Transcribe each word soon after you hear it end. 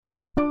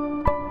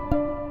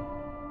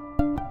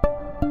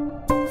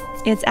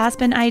It's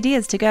Aspen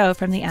Ideas to Go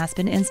from the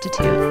Aspen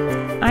Institute.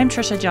 I'm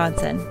Trisha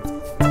Johnson.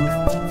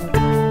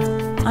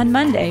 On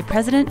Monday,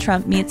 President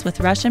Trump meets with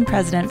Russian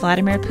President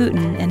Vladimir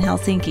Putin in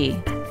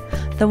Helsinki.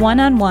 The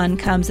one-on-one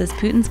comes as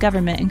Putin's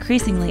government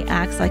increasingly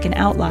acts like an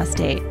outlaw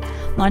state,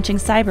 launching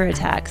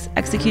cyberattacks,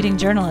 executing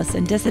journalists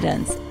and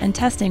dissidents, and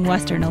testing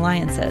Western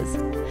alliances.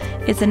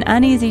 It's an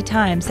uneasy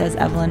time, says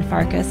Evelyn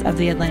Farkas of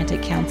the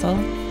Atlantic Council.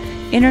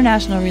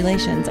 International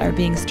relations are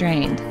being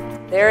strained.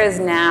 There is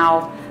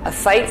now a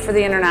fight for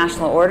the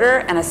international order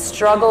and a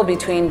struggle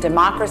between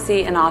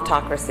democracy and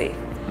autocracy.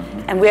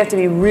 And we have to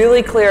be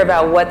really clear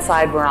about what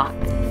side we're on.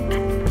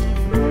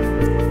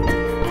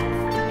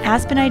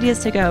 Aspen Ideas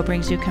to Go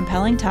brings you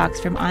compelling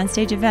talks from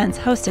onstage events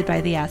hosted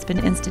by the Aspen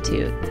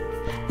Institute.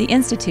 The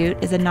Institute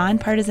is a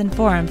nonpartisan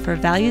forum for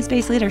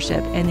values-based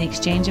leadership and the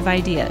exchange of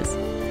ideas.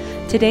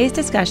 Today's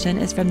discussion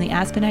is from the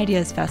Aspen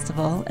Ideas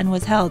Festival and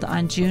was held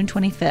on June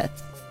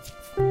 25th.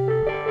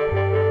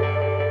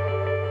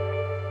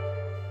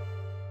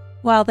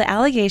 While the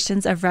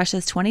allegations of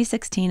Russia's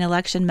 2016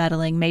 election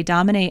meddling may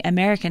dominate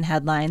American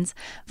headlines,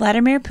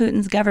 Vladimir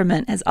Putin's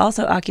government has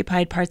also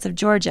occupied parts of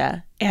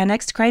Georgia,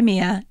 annexed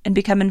Crimea, and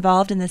become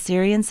involved in the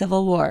Syrian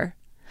civil war.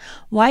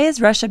 Why is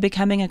Russia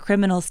becoming a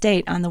criminal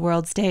state on the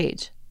world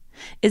stage?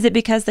 Is it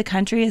because the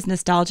country is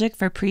nostalgic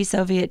for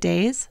pre-Soviet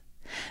days?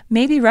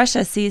 Maybe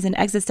Russia sees an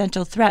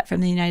existential threat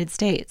from the United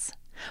States.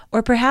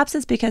 Or perhaps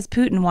it's because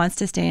Putin wants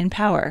to stay in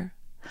power.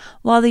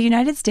 While the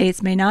United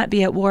States may not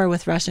be at war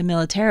with Russia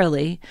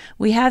militarily,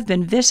 we have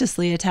been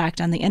viciously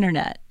attacked on the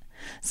internet.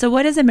 So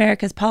what is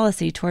America's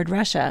policy toward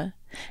Russia?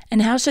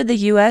 And how should the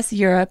U.S.,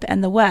 Europe,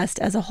 and the West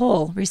as a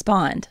whole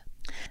respond?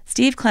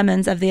 Steve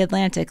Clemons of The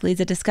Atlantic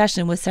leads a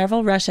discussion with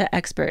several Russia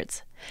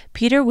experts.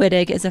 Peter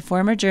Wittig is a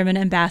former German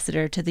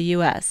ambassador to the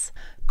U.S.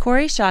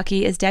 Kori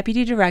Schake is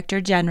Deputy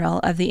Director General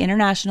of the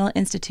International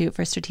Institute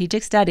for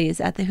Strategic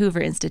Studies at the Hoover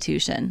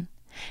Institution.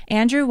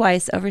 Andrew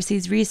Weiss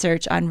oversees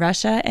research on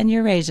Russia and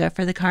Eurasia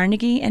for the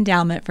Carnegie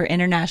Endowment for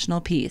International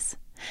Peace.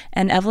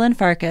 And Evelyn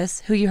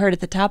Farkas, who you heard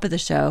at the top of the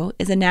show,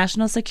 is a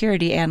national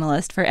security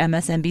analyst for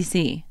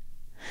MSNBC.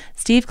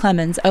 Steve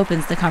Clemons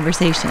opens the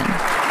conversation.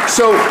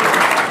 So,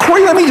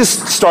 Kori, let me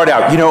just start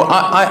out.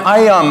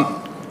 I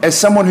as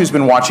someone who's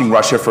been watching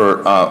Russia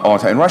for a long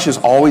time, and Russia's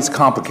always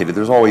complicated.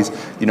 There's always,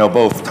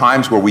 both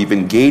times where we've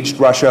engaged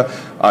Russia,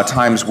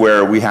 times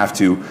where we had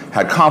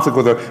conflict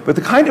with her. But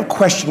the kind of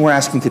question we're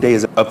asking today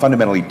is a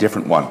fundamentally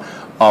different one,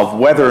 of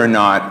whether or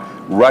not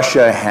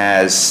Russia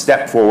has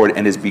stepped forward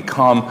and has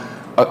become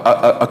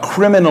a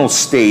criminal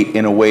state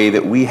in a way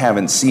that we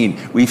haven't seen.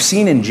 We've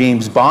seen in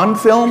James Bond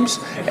films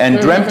and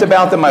dreamt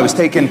about them. I was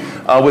taken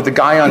with a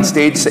guy on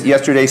stage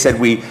yesterday, said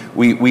we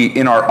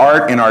in our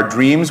art, in our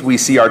dreams, we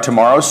see our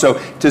tomorrows. So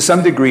to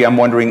some degree, I'm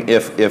wondering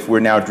if we're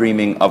now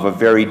dreaming of a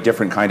very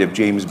different kind of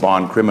James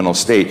Bond criminal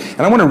state.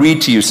 And I want to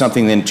read to you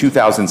something in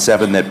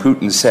 2007 that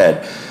Putin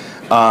said.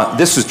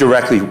 This is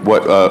directly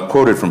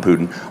quoted from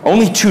Putin.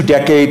 Only 2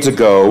 decades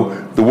ago,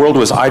 the world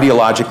was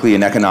ideologically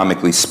and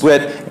economically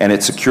split, and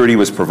its security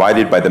was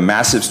provided by the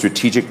massive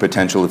strategic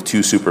potential of 2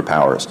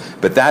 superpowers.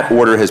 But that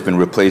order has been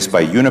replaced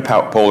by a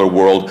unipolar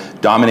world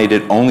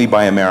dominated only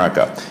by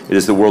America. It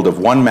is the world of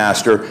one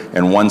master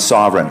and one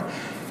sovereign.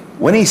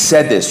 When he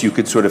said this, you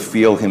could sort of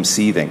feel him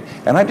seething.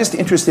 And I'm just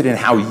interested in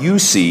how you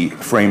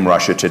frame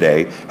Russia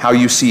today, how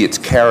you see its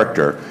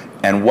character,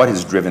 and what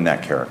has driven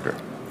that character.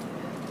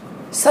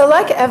 So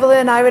like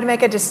Evelyn, I would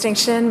make a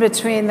distinction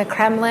between the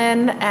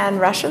Kremlin and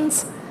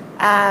Russians,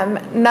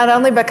 not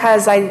only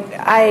because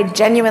I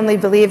genuinely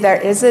believe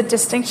there is a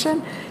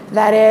distinction,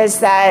 that is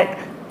that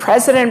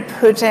President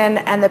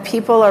Putin and the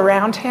people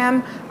around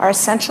him are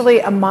essentially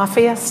a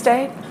mafia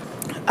state.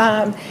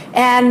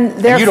 And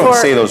therefore, you don't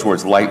say those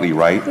words lightly,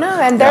 right? No,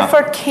 and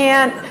therefore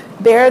can't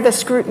bear the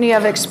scrutiny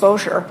of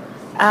exposure,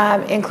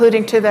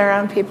 including to their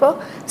own people.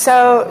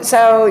 So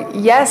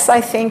yes, I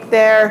think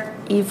they're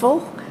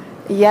evil.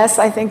 Yes,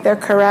 I think they're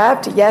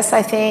corrupt. Yes,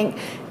 I think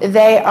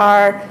they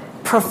are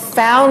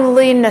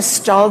profoundly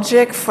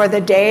nostalgic for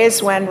the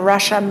days when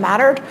Russia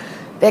mattered.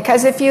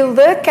 Because if you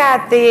look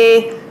at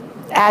the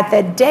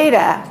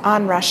data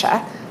on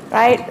Russia,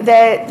 right,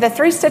 the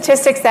 3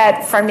 statistics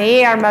that for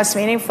me are most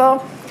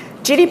meaningful,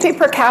 GDP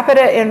per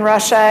capita in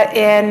Russia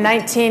in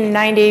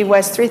 1990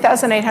 was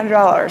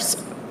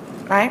 $3,800,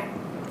 right?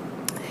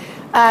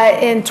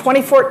 In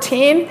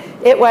 2014,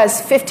 it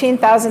was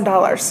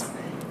 $15,000.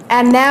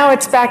 And now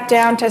it's back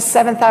down to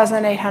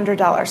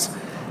 $7,800.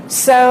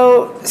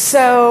 So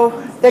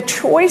the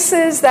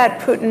choices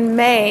that Putin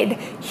made,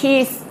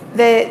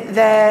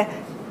 the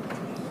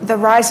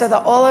rise of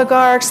the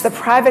oligarchs, the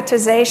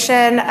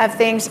privatization of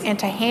things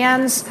into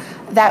hands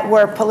that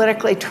were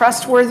politically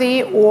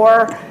trustworthy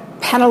or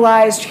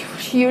penalized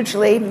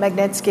hugely,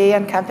 Magnitsky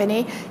and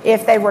company,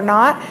 if they were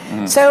not.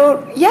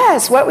 So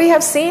yes, what we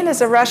have seen is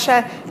a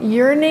Russia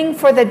yearning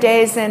for the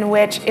days in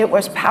which it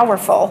was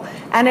powerful,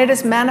 and it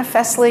is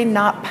manifestly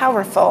not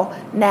powerful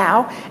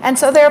now. And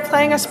so they're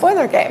playing a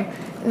spoiler game.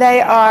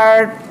 They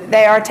are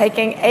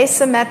taking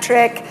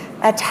asymmetric,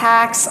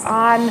 attacks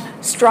on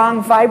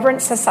strong,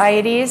 vibrant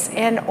societies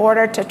in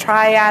order to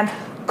try and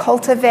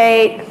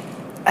cultivate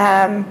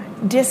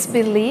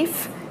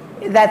disbelief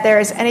that there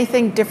is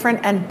anything different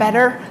and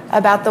better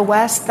about the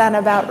West than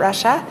about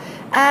Russia.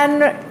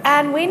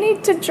 And we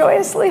need to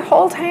joyously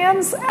hold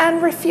hands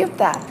and refute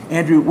that.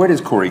 Andrew, where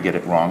does Kori get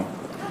it wrong?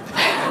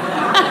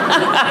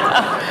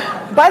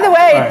 By the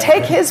way,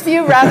 take his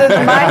view rather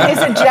than mine. He's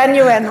a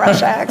genuine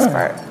Russia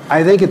expert.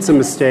 I think it's a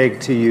mistake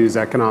to use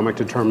economic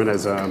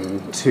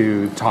determinism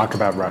to talk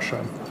about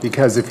Russia.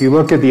 Because if you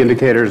look at the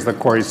indicators that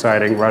Kori's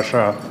citing,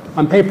 Russia,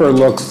 on paper,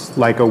 looks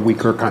like a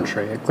weaker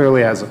country. It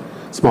clearly has a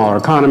smaller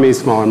economy,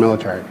 smaller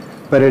military.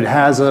 But it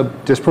has a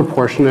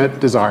disproportionate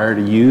desire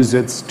to use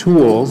its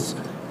tools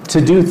to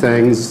do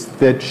things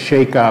that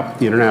shake up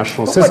the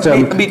international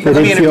system that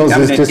it feels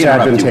is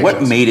disadvantageous.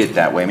 What made it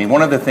that way? I mean,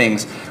 one of the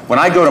things, when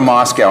I go to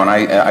Moscow, and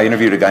I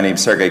interviewed a guy named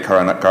Sergei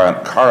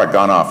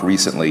Karaganov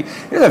recently,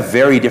 there's a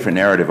very different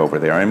narrative over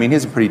there. I mean,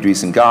 he's a pretty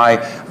decent guy.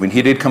 I mean,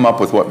 he did come up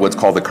with what's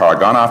called the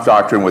Karaganov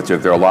Doctrine, which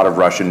if there are a lot of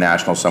Russian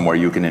nationals somewhere,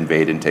 you can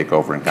invade and take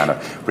over and kind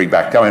of bring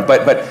back government.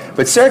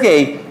 But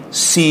Sergei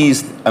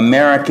sees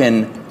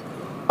American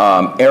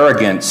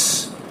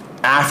arrogance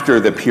after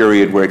the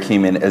period where it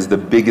came in as the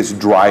biggest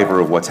driver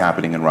of what's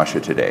happening in Russia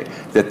today.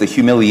 That the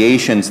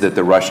humiliations that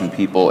the Russian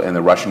people and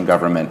the Russian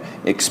government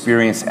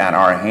experienced at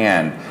our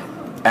hand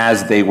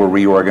as they were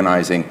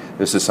reorganizing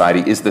the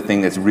society is the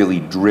thing that's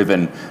really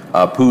driven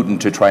Putin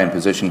to try and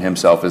position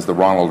himself as the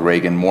Ronald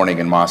Reagan morning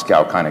in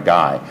Moscow kind of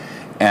guy.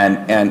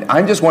 And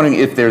I'm just wondering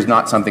if there's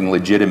not something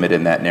legitimate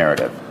in that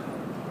narrative.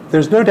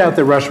 There's no doubt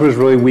that Russia was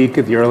really weak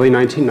at the early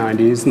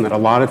 1990s and that a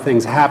lot of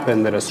things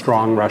happened that a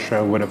strong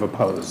Russia would have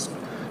opposed.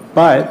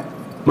 But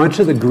much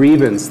of the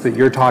grievance that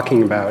you're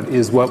talking about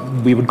is what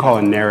we would call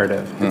a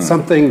narrative. It's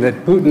something that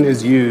Putin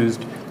has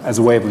used as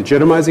a way of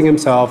legitimizing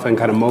himself and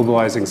kind of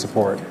mobilizing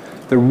support.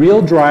 The real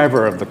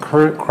driver of the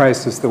current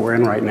crisis that we're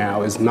in right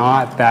now is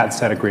not that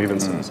set of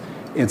grievances.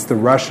 It's the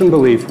Russian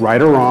belief,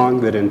 right or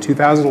wrong, that in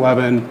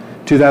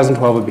 2011,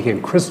 2012, it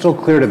became crystal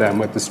clear to them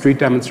with the street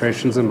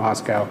demonstrations in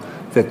Moscow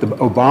that the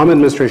Obama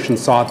administration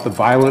sought the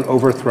violent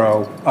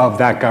overthrow of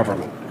that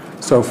government.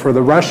 So for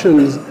the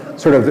Russians,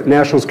 sort of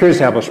national security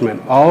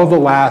establishment, all of the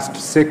last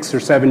 6 or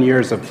 7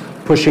 years of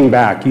pushing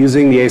back,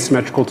 using the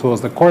asymmetrical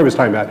tools that Kori was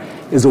talking about,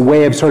 is a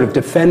way of sort of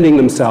defending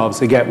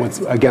themselves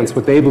against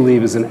what they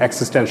believe is an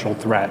existential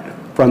threat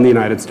from the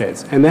United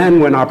States. And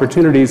then when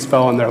opportunities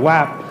fell on their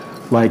lap,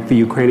 like the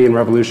Ukrainian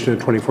Revolution in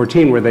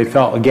 2014, where they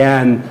felt,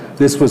 again,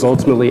 this was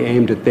ultimately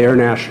aimed at their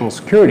national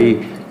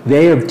security,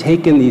 they have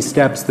taken these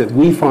steps that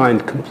we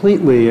find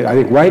completely, I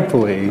think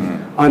rightfully,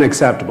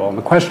 unacceptable. And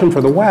the question for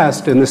the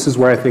West, and this is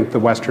where I think the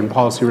Western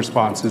policy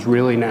response is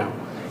really now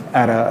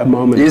at a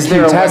moment is of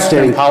there testing.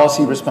 A Western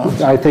policy response?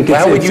 I think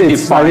How would you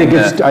define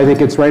that? I think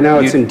it's right now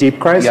it's in deep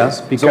crisis.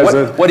 Yeah. Because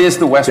so what is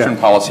the Western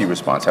policy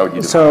response? How would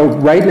you define So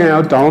right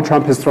now, Donald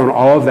Trump has thrown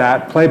all of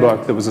that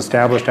playbook that was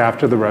established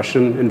after the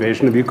Russian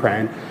invasion of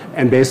Ukraine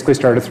and basically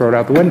started to throw it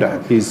out the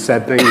window. He's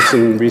said things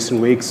in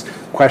recent weeks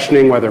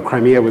questioning whether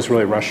Crimea was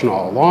really Russian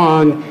all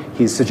along.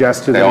 He's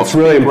suggested that it's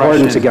really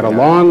important to get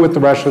along with the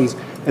Russians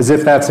as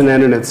if that's an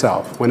end in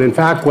itself, when in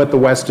fact what the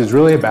West is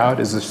really about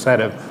is a set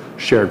of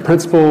shared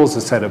principles,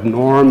 a set of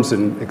norms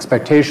and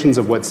expectations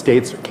of what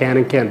states can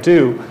and can't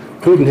do.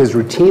 Putin has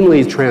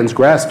routinely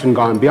transgressed and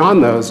gone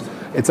beyond those.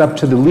 It's up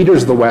to the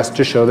leaders of the West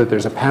to show that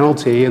there's a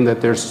penalty and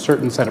that there's a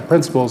certain set of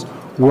principles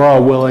we're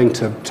all willing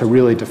to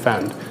really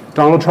defend.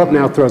 Donald Trump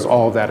now throws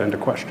all of that into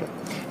question.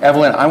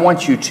 Evelyn, I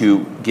want you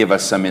to give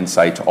us some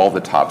insight to all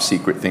the top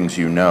secret things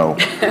you know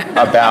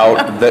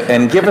about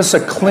and give us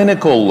a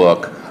clinical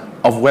look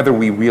of whether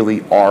we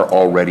really are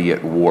already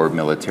at war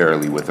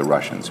militarily with the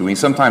Russians. We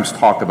sometimes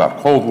talk about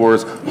Cold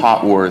Wars,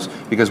 hot wars,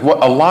 because a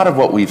lot of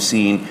what we've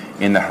seen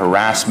in the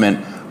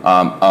harassment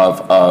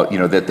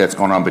that's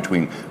going on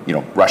between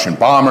Russian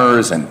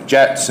bombers and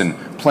jets and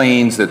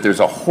planes, that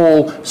there's a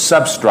whole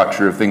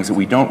substructure of things that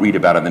we don't read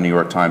about in the New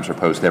York Times or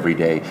Post every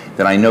day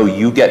that I know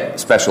you get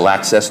special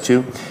access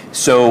to.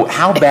 So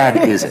how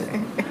bad is it?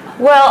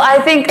 Well, I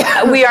think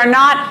we are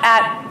not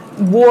at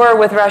war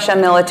with Russia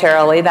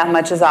militarily, that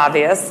much is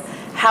obvious.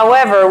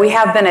 However, we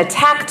have been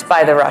attacked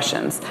by the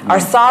Russians. Our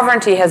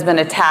sovereignty has been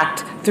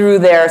attacked through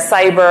their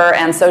cyber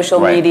and social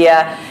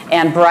media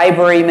and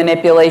bribery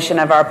manipulation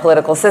of our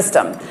political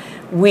system.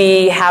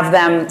 We have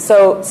them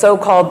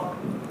so-called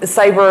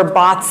cyber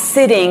bots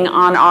sitting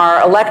on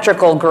our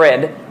electrical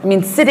grid. I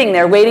mean, sitting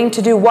there waiting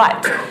to do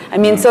what? I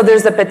mean, so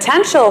there's a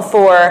potential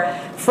for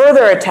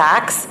further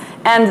attacks,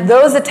 and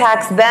those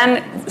attacks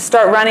then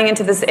start running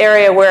into this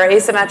area where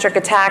asymmetric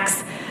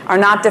attacks are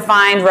not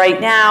defined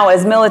right now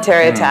as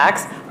military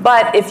attacks.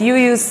 But if you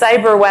use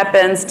cyber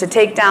weapons to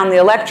take down the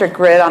electric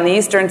grid on the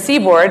eastern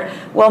seaboard,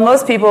 well,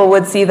 most people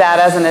would see that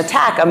as an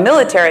attack, a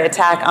military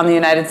attack on the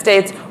United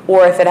States,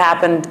 or if it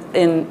happened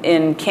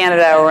in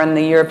Canada or in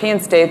the European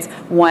states,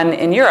 one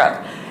in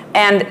Europe.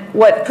 And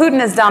what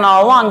Putin has done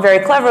all along very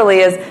cleverly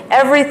is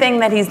everything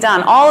that he's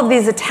done, all of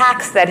these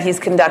attacks that he's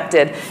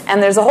conducted, and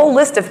there's a whole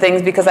list of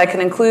things because I can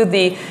include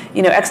the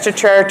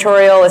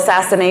extraterritorial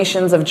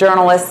assassinations of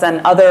journalists and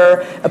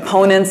other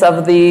opponents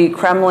of the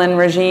Kremlin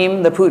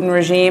regime, the Putin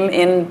regime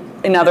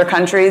in other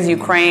countries,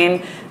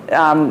 Ukraine,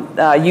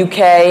 UK,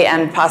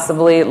 and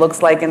possibly it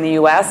looks like in the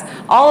US.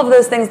 All of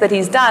those things that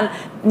he's done,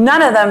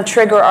 none of them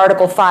trigger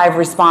Article 5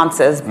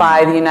 responses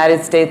by the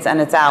United States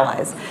and its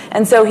allies.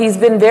 And so he's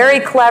been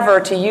very clever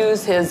to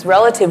use his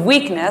relative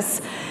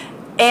weakness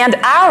and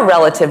our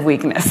relative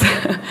weakness,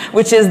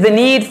 which is the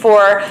need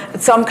for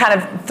some kind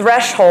of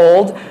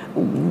threshold,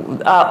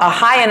 a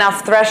high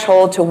enough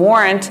threshold to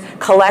warrant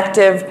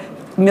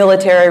collective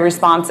military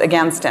response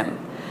against him.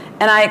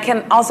 And I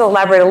can also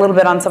elaborate a little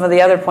bit on some of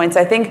the other points.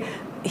 I think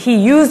he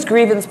used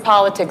grievance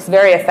politics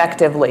very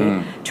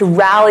effectively to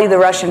rally the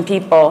Russian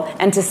people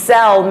and to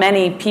sell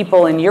many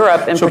people in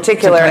Europe in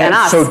particular and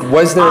us. So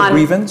was there a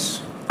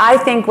grievance? I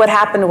think what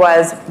happened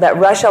was that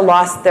Russia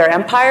lost their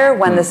empire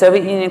when the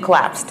Soviet Union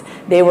collapsed.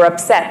 They were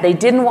upset. They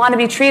didn't want to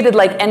be treated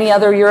like any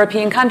other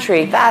European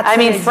country.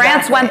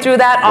 France went through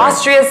that. Right.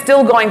 Austria is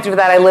still going through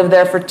that. I lived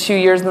there for 2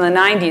 years in the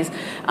 90s.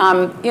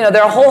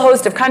 There are a whole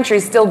host of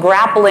countries still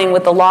grappling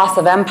with the loss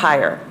of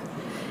empire.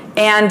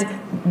 And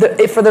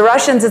for the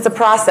Russians, it's a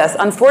process.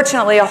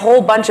 Unfortunately, a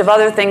whole bunch of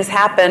other things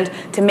happened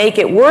to make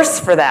it worse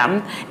for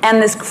them.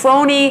 And this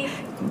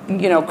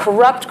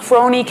corrupt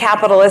crony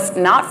capitalist,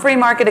 not free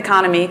market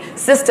economy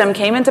system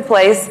came into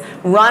place,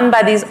 run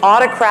by these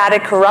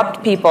autocratic,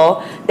 corrupt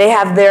people. They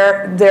have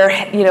their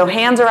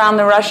hands around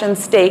the Russian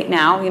state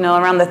now,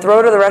 around the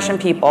throat of the Russian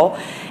people.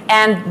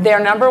 And their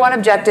number one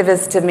objective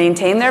is to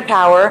maintain their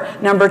power.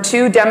 Number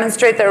two,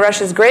 demonstrate that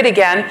Russia's great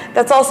again.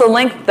 That's also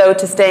linked, though,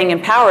 to staying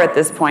in power at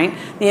this point.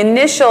 The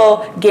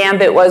initial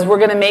gambit was, we're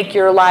going to make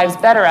your lives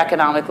better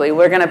economically.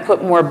 We're going to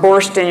put more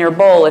borscht in your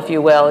bowl, if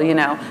you will.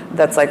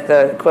 That's like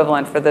the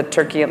equivalent for the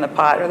turkey in the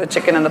pot or the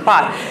chicken in the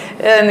pot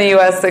in the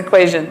U.S.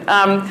 equation.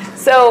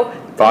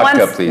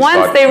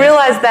 Once they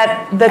realized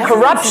that the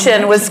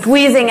corruption was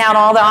squeezing out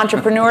all the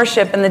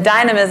entrepreneurship and the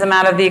dynamism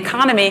out of the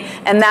economy,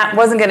 and that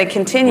wasn't going to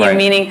continue,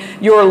 meaning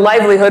your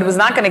livelihood was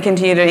not going to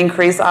continue to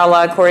increase, a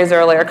la Kori's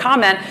earlier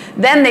comment,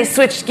 then they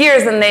switched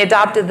gears and they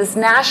adopted this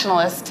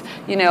nationalist,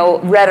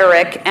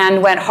 rhetoric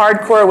and went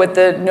hardcore with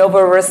the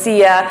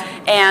Novorossiya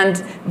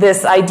and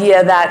this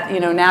idea that,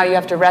 now you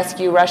have to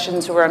rescue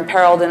Russians who are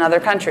imperiled in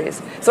other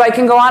countries. So I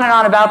can go on and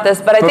on about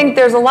this, but I think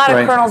there's a lot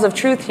of kernels of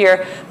truth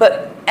here.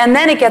 And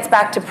then it gets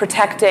back to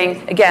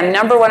protecting, again,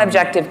 number one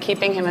objective,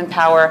 keeping him in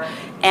power.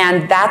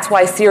 And that's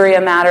why Syria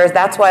matters.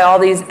 That's why all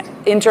these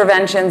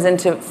interventions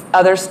into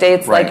other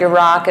states like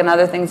Iraq and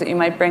other things that you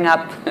might bring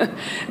up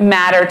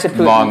matter to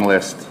Putin. Long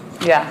list.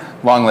 Yeah.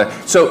 Long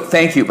list. So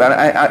thank you.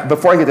 But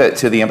before I get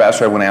to the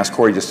ambassador, I want to ask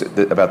Kori just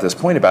about this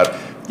point about,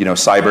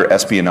 cyber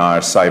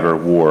espionage,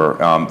 cyber war,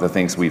 the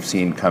things we've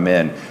seen come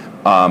in.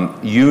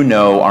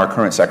 Our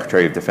current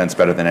Secretary of Defense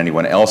better than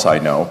anyone else I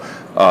know.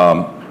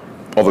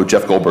 Although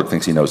Jeff Goldberg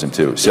thinks he knows him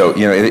too, so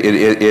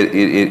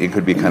it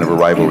could be kind of a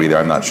rivalry there.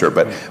 I'm not sure,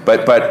 but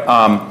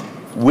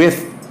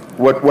with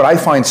what I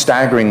find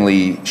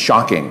staggeringly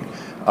shocking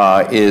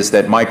is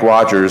that Mike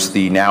Rogers,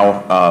 the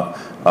now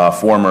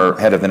former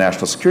head of the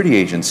National Security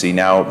Agency,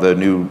 now the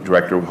new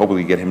director,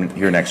 hopefully we get him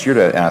here next year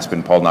to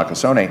Aspen, Paul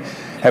Nakasone,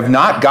 have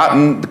not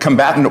gotten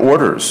combatant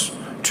orders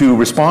to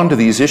respond to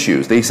these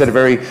issues. They said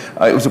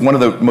it was one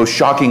of the most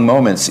shocking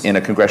moments in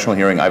a congressional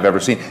hearing I've ever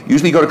seen.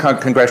 Usually you go to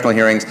congressional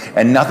hearings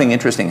and nothing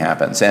interesting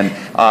happens. And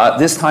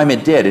this time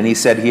it did. And he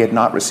said he had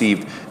not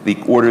received the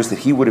orders that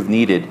he would have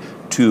needed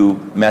to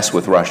mess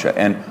with Russia.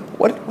 And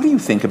what do you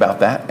think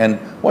about that? And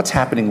what's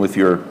happening with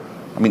Jim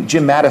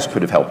Mattis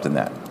could have helped in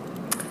that.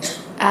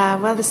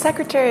 Well, the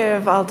Secretary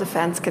of all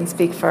Defense can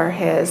speak for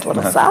his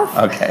little self.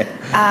 Okay.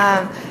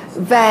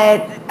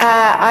 But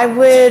I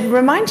would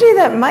remind you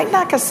that Mike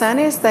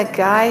Nakasone is the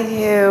guy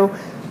who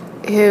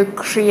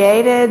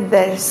created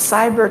the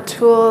cyber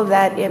tool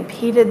that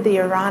impeded the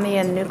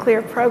Iranian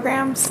nuclear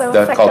program so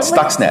effectively. Called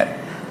Stuxnet.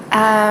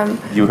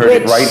 You heard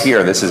it right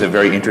here. This is a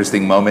very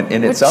interesting moment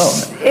in its own.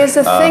 Is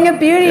a thing of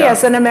beauty. Yeah.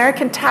 As an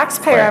American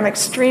taxpayer, I'm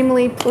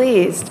extremely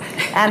pleased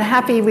and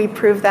happy we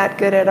proved that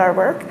good at our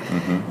work.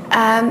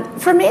 Mm-hmm.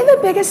 For me, the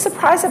biggest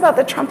surprise about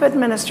the Trump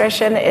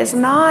administration is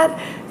not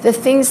the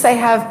things they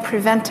have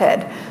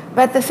prevented,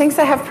 but the things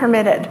they have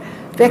permitted.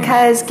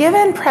 Because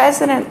given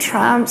President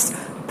Trump's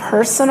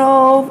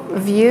personal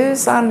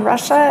views on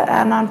Russia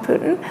and on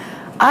Putin,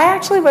 I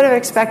actually would have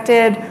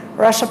expected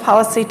Russia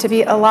policy to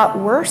be a lot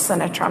worse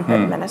than a Trump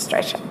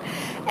administration.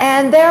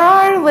 And there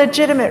are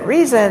legitimate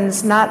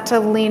reasons not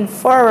to lean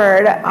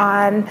forward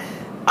on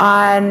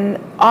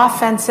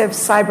offensive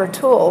cyber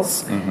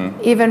tools,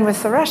 even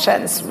with the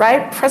Russians,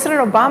 right?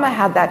 President Obama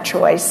had that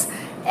choice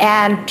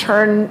and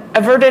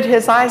averted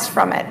his eyes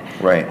from it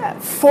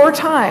 4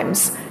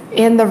 times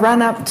in the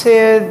run-up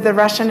to the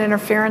Russian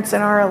interference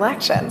in our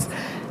elections.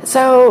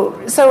 So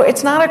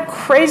it's not a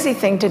crazy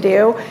thing to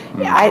do.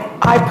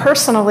 I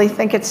personally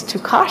think it's too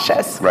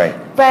cautious. Right.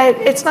 But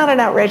it's not an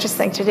outrageous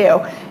thing to do.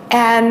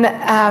 And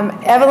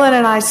Evelyn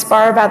and I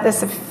spar about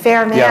this a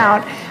fair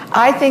amount. Yeah.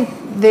 I think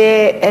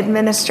the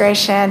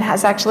administration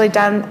has actually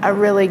done a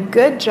really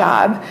good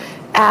job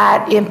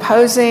at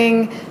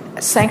imposing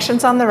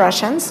sanctions on the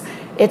Russians.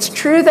 It's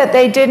true that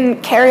they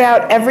didn't carry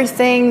out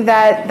everything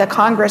that the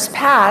Congress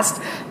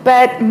passed,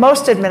 but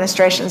most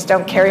administrations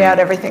don't carry out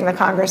everything the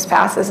Congress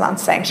passes on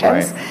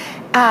sanctions.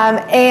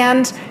 Right.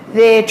 And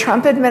the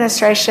Trump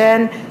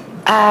administration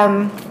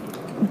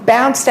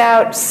bounced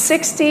out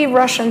 60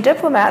 Russian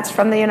diplomats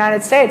from the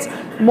United States,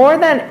 more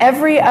than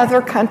every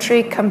other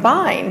country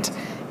combined,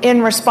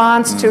 in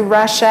response to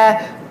Russia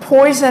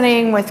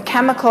poisoning with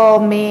chemical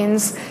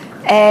means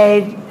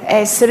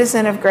a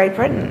citizen of Great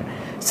Britain.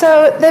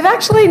 So they've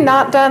actually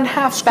not done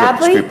half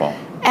badly,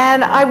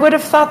 and I would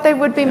have thought they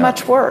would be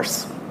much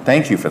worse.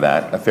 Thank you for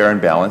that. Fair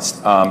and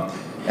balanced.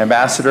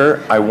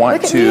 Ambassador, I want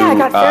Look at to... me, I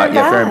got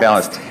fair and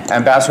balanced.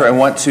 Ambassador, I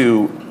want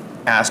to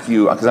ask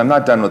you, because I'm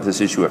not done with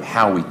this issue of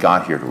how we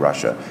got here to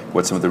Russia,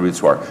 what some of the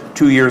roots were.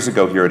 2 years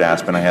ago here at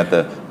Aspen, I had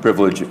the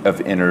privilege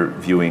of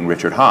interviewing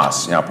Richard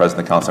Haass, now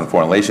President of the Council on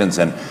Foreign Relations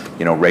and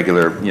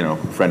regular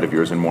friend of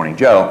yours in Morning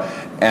Joe.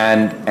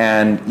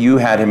 And you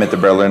had him at the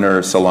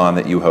Berliner Salon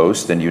that you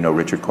host, and you know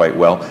Richard quite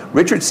well.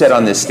 Richard said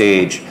on this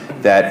stage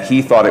that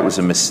he thought it was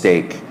a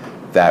mistake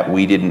that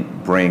we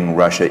didn't bring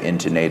Russia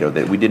into NATO,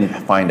 that we didn't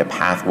find a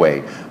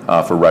pathway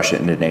for Russia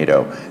into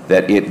NATO,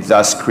 that it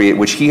thus create,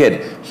 which he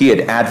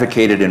had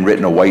advocated and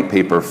written a white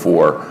paper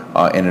for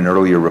in an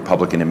earlier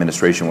Republican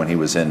administration when he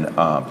was in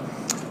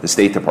the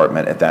State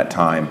Department at that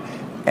time,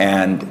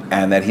 and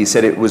that he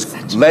said it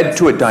was led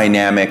to a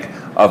dynamic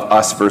of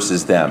us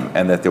versus them,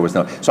 and that there was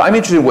no. So I'm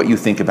interested in what you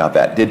think about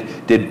that.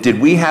 Did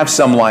we have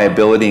some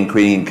liability in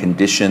creating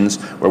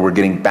conditions where we're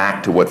getting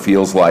back to what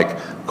feels like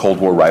Cold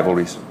War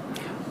rivalries?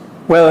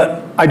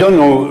 Well, I don't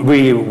know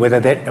really whether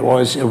that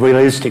was a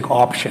realistic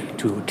option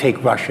to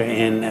take Russia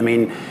in. I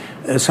mean,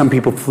 some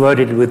people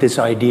flirted with this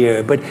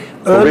idea, but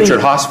Richard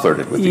Haass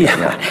flirted with it.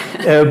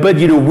 Yeah. But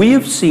we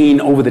have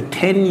seen over the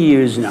 10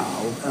 years now,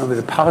 over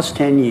the past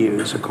 10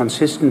 years, a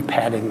consistent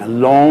pattern, a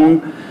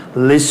long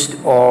list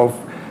of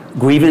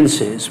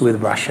grievances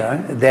with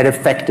Russia that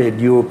affected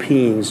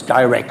Europeans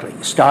directly,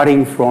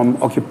 starting from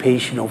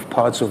occupation of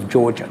parts of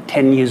Georgia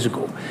 10 years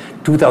ago,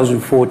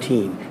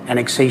 2014,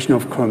 annexation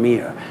of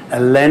Crimea, a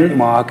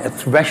landmark, a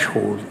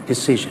threshold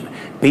decision,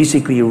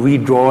 basically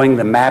redrawing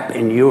the map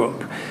in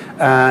Europe,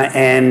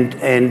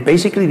 and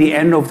basically the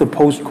end of the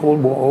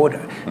post-Cold War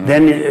order,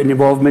 then an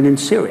involvement in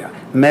Syria,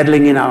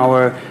 meddling in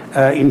our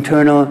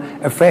internal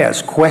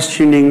affairs,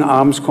 questioning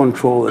arms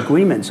control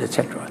agreements,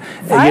 etc.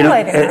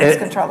 Violating arms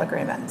control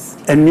agreements.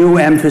 A new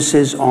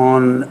emphasis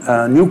on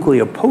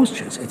nuclear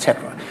postures,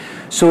 etc.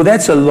 So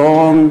that's a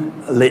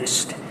long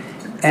list.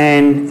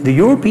 And the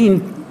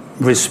European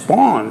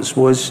response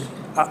was,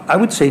 I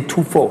would say,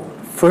 twofold.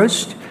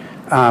 First,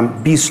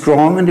 be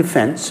strong in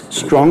defense,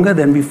 stronger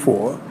than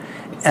before.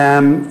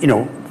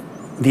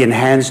 The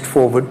enhanced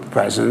forward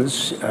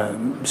presence,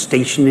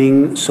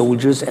 stationing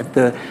soldiers at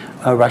the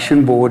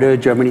Russian border.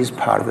 Germany is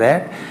part of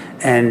that.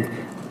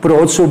 But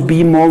also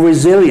be more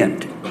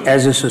resilient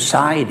as a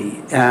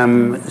society,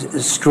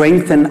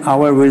 strengthen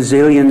our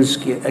resilience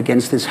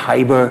against this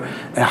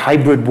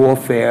hybrid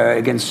warfare,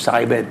 against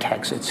cyber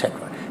attacks,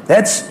 etc.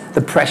 That's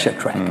the pressure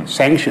track.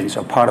 Sanctions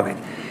are part of it.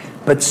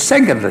 But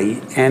secondly,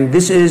 and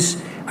this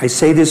is, I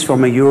say this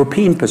from a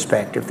European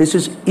perspective, this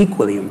is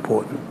equally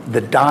important,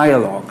 the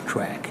dialogue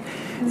track,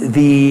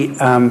 the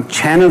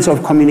channels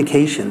of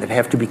communication that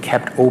have to be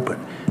kept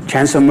open.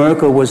 Chancellor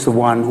Merkel was the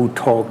one who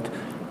talked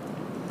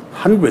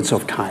hundreds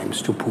of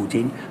times to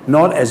Putin,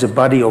 not as a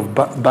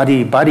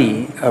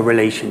buddy-buddy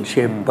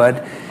relationship,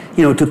 but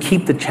to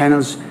keep the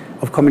channels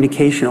of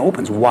communication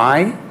open.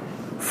 Why?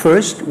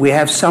 First, we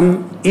have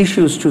some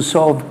issues to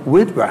solve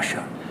with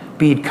Russia,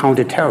 be it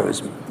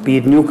counterterrorism, be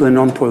it nuclear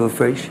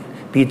non-proliferation,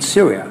 be it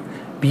Syria,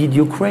 be it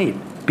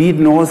Ukraine, be it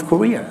North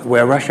Korea,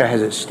 where Russia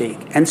has a stake.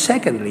 And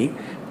secondly,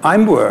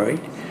 I'm worried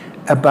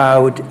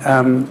about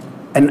an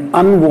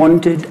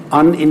unwanted,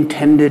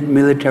 unintended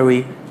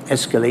military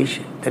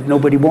escalation that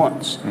nobody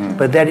wants.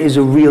 But that is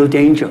a real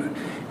danger.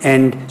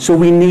 And so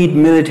we need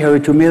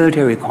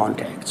military-to-military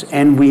contacts,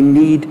 and we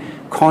need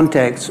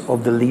contacts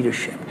of the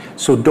leadership.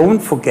 So don't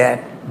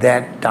forget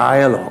that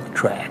dialogue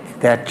track,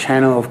 that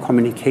channel of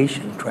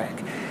communication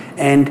track.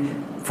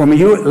 And from a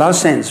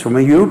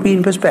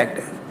European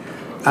perspective,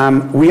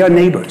 we are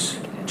neighbors.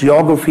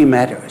 Geography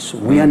matters.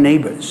 We are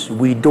neighbors.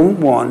 We don't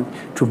want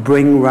to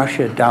bring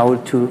Russia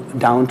down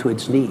to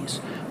its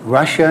knees.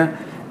 Russia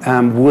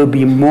will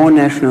be more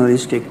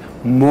nationalistic,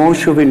 more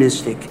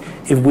chauvinistic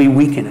if we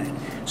weaken it.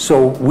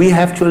 So we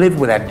have to live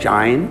with that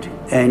giant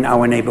in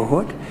our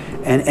neighborhood.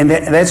 And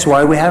that's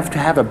why we have to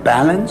have a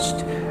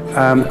balanced,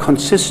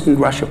 consistent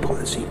Russia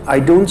policy. I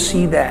don't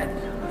see that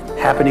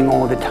happening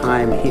all the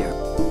time here.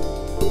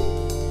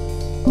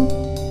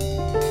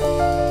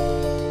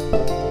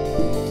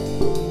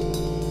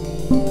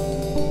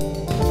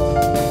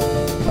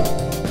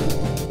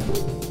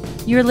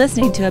 You're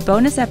listening to a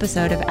bonus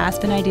episode of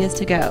Aspen Ideas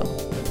to Go.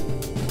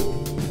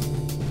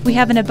 We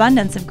have an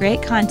abundance of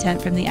great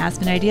content from the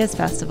Aspen Ideas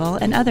Festival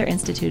and other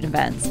Institute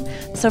events.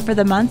 So for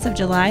the months of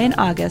July and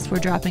August, we're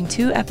dropping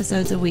 2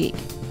 episodes a week.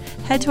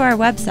 Head to our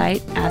website,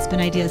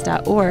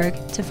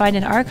 aspenideas.org, to find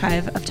an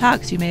archive of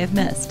talks you may have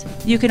missed.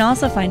 You can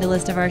also find a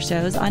list of our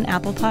shows on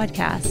Apple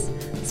Podcasts,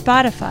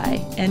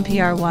 Spotify,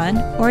 NPR One,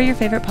 or your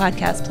favorite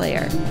podcast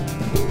player.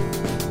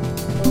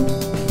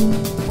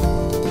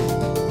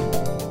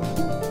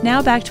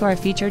 Now back to our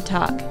featured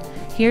talk.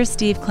 Here's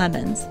Steve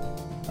Clemons.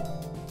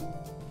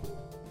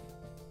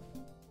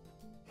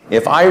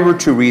 If I were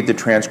to read the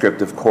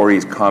transcript of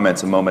Kori's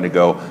comments a moment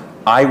ago,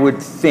 I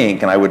would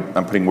think, and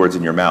I'm putting words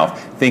in your mouth,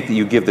 think that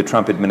you give the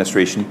Trump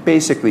administration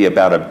basically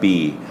about a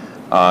B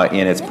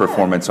in its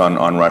performance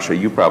on Russia.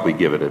 You probably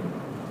give it a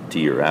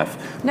D or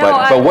F. No,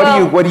 but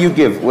what do you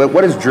give?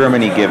 What does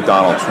Germany give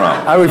Donald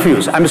Trump? I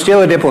refuse. I'm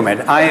still a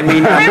diplomat. I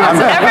mean,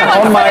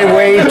 I'm on my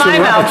way to London.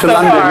 You're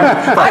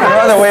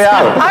on the way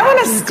out. I want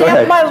to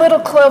stamp my little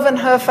cloven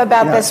hoof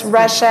about this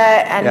Russia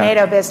and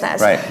NATO business.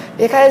 Right.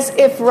 Because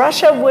if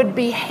Russia would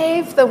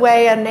behave the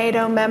way a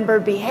NATO member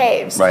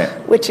behaves,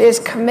 which is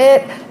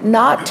commit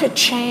not to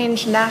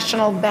change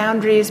national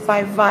boundaries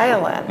by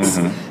violence,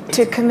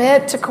 to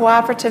commit to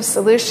cooperative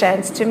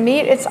solutions, to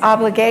meet its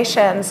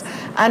obligations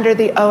under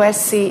the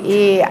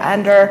OSCE,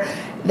 under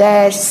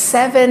the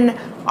 7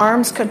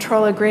 arms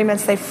control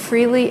agreements they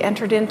freely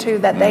entered into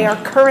that they are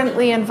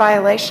currently in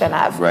violation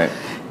of.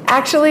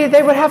 Actually,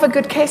 they would have a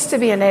good case to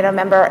be a NATO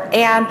member.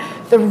 And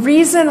the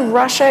reason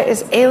Russia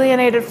is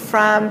alienated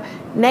from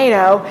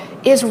NATO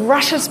is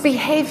Russia's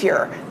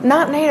behavior,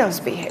 not NATO's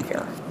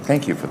behavior.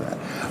 Thank you for that.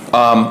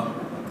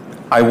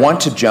 I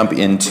want to jump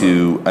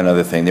into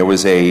another thing. There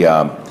was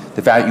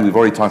the fact we've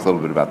already talked a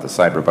little bit about the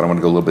cyber, but I want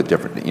to go a little bit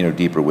different,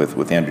 deeper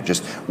with Andrew,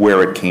 just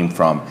where it came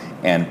from,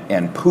 and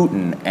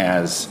Putin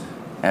as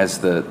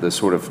the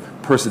sort of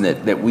person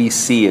that we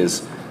see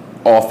as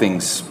all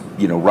things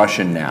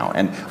Russian now.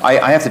 And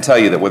I have to tell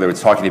you that whether it's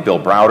talking to Bill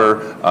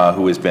Browder,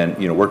 who has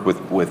been worked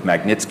with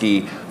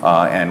Magnitsky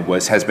and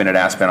has been at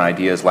Aspen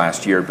Ideas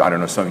last year. I don't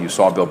know, some of you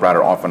saw Bill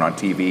Browder often on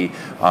TV.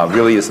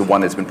 Really is the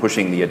one that's been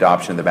pushing the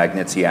adoption of the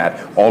Magnitsky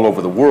Act all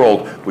over the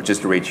world, which is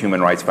to raise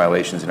human rights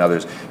violations and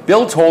others.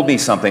 Bill told me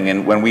something,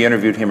 and when we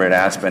interviewed him at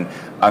Aspen,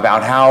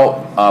 about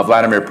how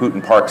Vladimir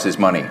Putin parks his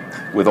money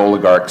with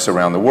oligarchs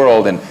around the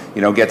world, and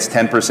gets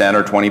 10%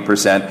 or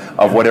 20%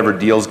 of whatever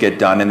deals get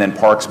done, and then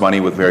parks money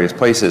with various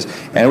places.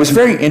 And it was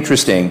very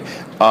interesting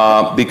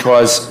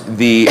because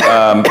the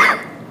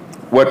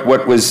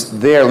what was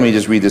there. Let me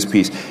just read this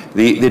piece.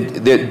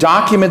 The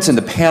documents in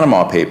the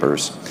Panama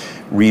Papers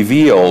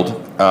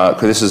revealed,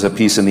 because this is a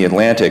piece in the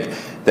Atlantic,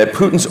 that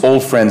Putin's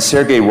old friend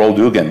Sergei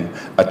Roldugin,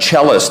 a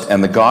cellist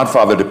and the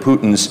godfather to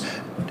Putin's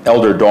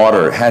elder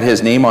daughter, had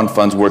his name on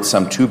funds worth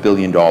some $2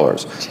 billion.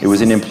 It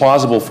was an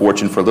implausible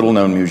fortune for a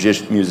little-known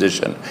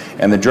musician,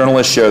 and the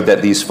journalists showed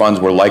that these funds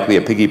were likely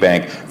a piggy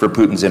bank for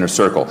Putin's inner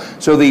circle.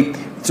 So the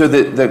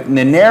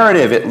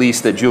narrative, at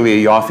least, that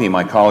Julia Ioffe,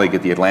 my colleague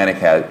at The Atlantic,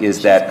 had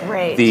is that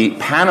the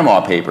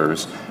Panama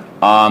Papers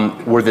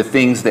were the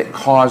things that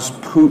caused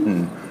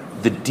Putin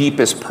the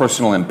deepest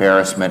personal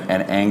embarrassment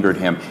and angered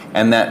him,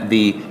 and that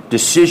the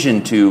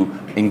decision to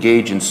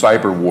engage in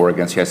cyber war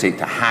against the United States,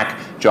 to hack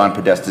John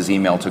Podesta's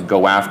email, to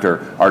go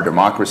after our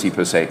democracy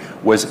per se,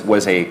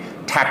 was a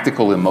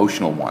tactical,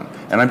 emotional one.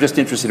 And I'm just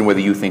interested in whether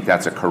you think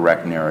that's a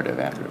correct narrative,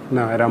 Andrew.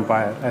 No, I don't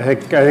buy it. I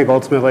think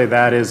ultimately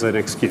that is an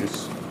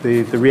excuse.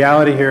 The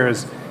reality here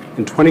is,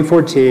 in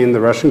 2014, the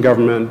Russian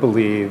government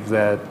believed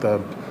that the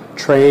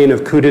train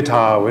of coup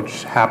d'etat,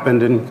 which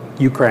happened in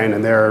Ukraine,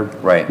 and their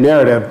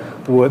narrative,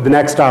 the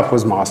next stop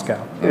was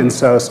Moscow. And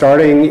so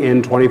starting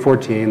in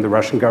 2014, the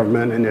Russian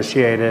government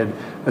initiated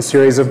a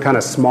series of kind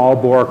of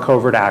small-bore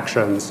covert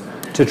actions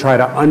to try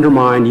to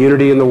undermine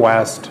unity in the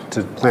West,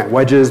 to plant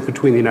wedges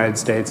between the United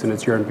States and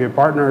its European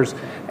partners,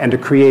 and to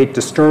create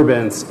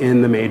disturbance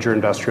in the major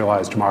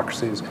industrialized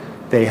democracies.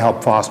 They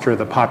help foster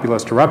the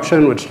populist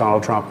eruption, which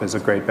Donald Trump is a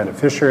great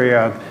beneficiary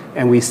of,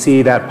 and we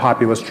see that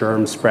populist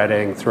germ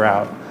spreading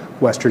throughout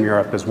Western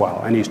Europe as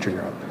well, and Eastern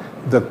Europe.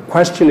 The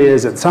question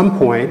is, at some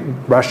point,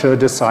 Russia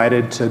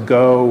decided to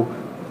go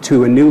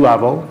to a new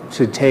level,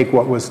 to take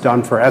what was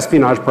done for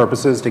espionage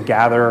purposes, to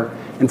gather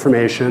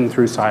information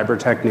through cyber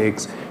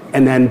techniques,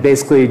 and then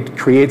basically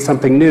create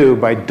something new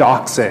by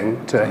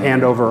doxing, to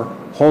hand over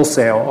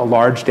wholesale a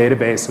large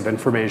database of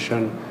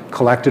information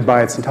collected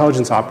by its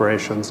intelligence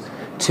operations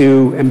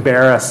to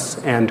embarrass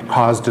and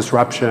cause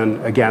disruption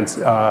against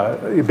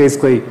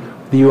basically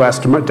the U.S.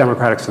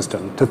 democratic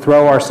system, to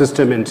throw our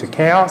system into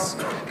chaos,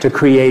 to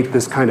create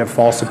this kind of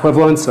false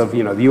equivalence of,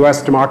 the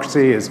U.S.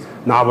 democracy is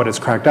not what it's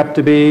cracked up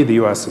to be. The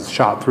U.S. is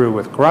shot through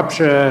with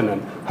corruption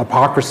and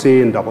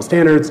hypocrisy and double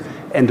standards,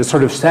 and to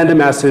sort of send a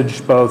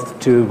message both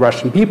to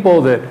Russian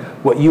people that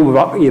what you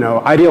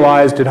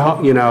idealized at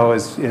home,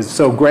 is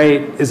so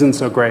great, isn't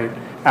so great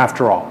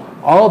after all.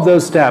 All of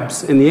those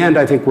steps, in the end,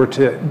 I think, were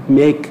to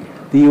make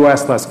the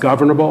U.S. less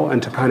governable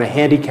and to kind of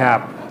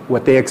handicap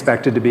what they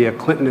expected to be a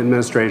Clinton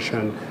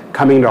administration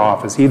coming to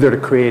office, either to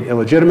create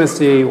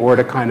illegitimacy or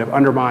to kind of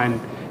undermine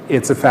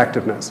its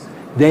effectiveness.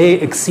 They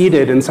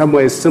exceeded, in some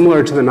ways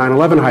similar to the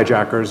 9/11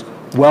 hijackers,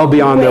 well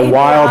beyond their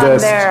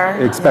wildest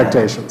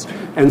expectations.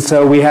 And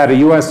so we had a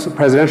US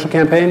presidential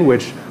campaign,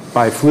 which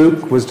by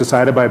fluke was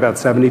decided by about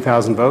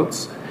 70,000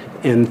 votes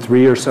in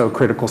 3 or so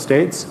critical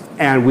states.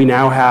 And we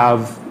now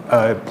have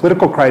a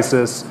political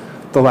crisis,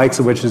 the likes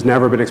of which has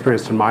never been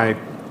experienced in my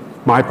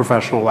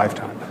professional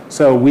lifetime.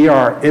 So we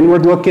are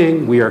inward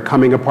looking, we are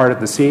coming apart at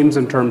the seams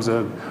in terms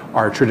of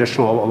our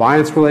traditional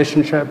alliance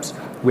relationships.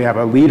 We have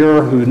a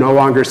leader who no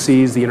longer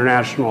sees the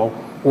international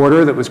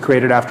order that was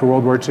created after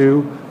World War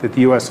II, that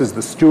the US is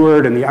the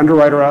steward and the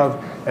underwriter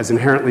of, as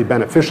inherently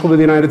beneficial to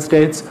the United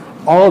States.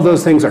 All of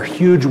those things are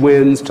huge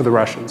wins to the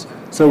Russians.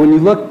 So when you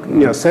look,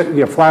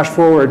 flash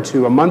forward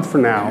to a month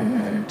from now,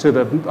 to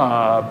the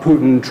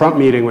Putin-Trump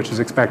meeting, which is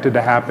expected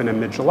to happen in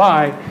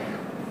mid-July,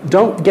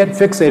 don't get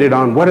fixated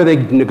on what are they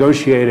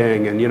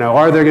negotiating and,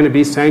 are there going to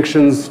be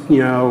sanctions,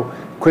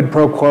 quid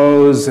pro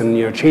quos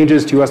and,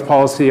 changes to US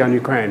policy on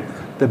Ukraine.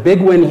 The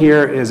big win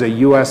here is a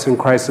US in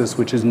crisis,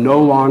 which is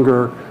no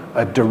longer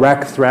a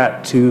direct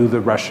threat to the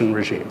Russian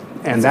regime.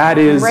 And that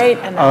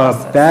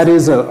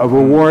is a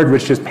reward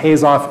which just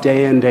pays off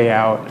day in, day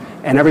out.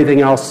 And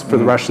everything else for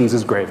the Russians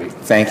is gravy.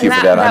 Thank you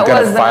for that. I'm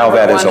going to file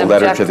that as a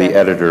letter to the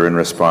editor in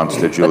response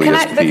to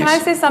Julia's piece. But can I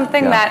say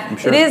something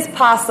it is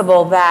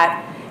possible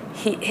that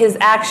his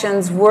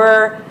actions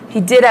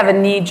he did have a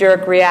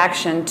knee-jerk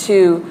reaction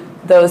to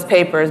those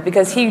papers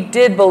because he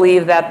did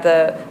believe that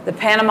the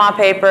Panama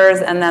Papers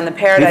and then the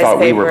Paradise Papers.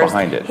 We were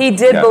behind it. He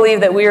did believe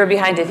that we were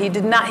behind it. He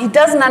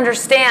doesn't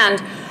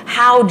understand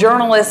how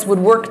journalists would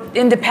work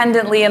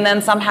independently and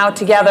then somehow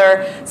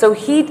together. So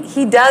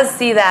he does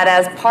see that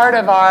as part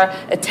of our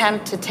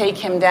attempt to take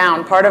him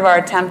down, part of our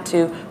attempt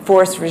to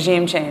force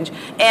regime change.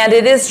 And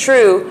it is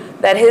true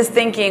that his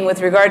thinking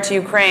with regard to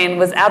Ukraine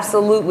was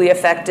absolutely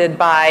affected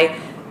by,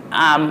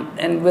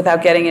 and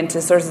without getting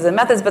into sources and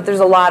methods, but there's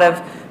a lot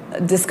of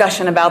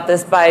discussion about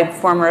this by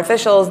former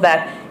officials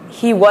that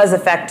he was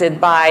affected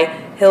by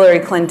Hillary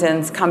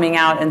Clinton's coming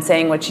out and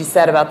saying what she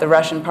said about the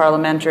Russian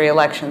parliamentary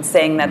elections,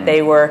 saying that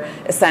they were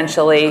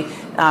essentially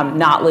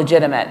not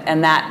legitimate,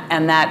 and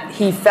that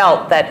he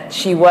felt that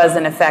she was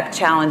in effect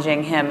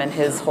challenging him and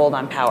his hold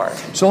on power.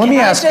 So let me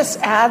just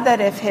add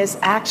that if his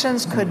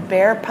actions could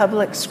bear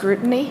public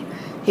scrutiny,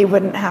 he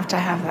wouldn't have to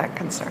have that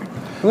concern.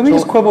 Let me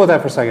just quibble with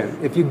that for a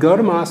second. If you go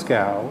to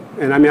Moscow,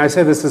 and I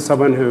say this as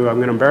someone who, I'm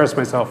going to embarrass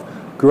myself,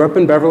 grew up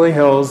in Beverly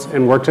Hills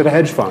and worked at a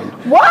hedge fund.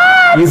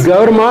 What? You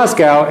go to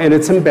Moscow and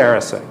it's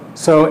embarrassing.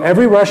 So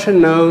every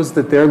Russian knows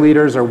that their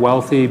leaders are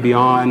wealthy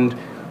beyond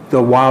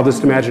the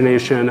wildest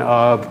imagination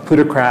of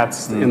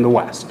plutocrats in the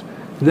West.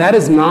 That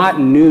is not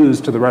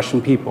news to the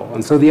Russian people.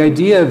 And so the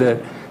idea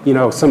that,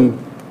 some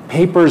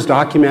papers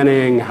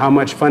documenting how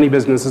much funny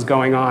business is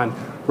going on,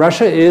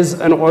 Russia is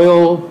an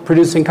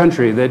oil-producing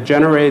country that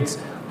generates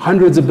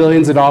hundreds of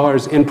billions of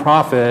dollars in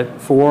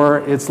profit for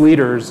its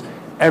leaders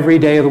every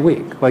day of the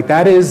week. Like,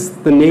 that is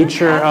the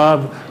nature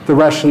of the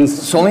Russians'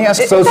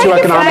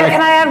 socioeconomic Can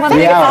I add one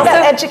thing?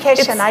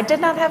 Education. I did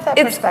not have that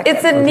perspective.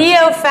 It's a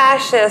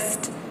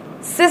neo-fascist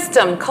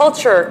system,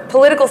 culture,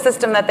 political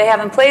system that they have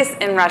in place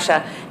in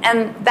Russia.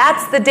 And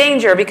that's the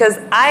danger, because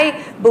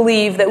I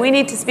believe that we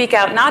need to speak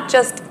out not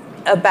just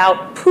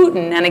about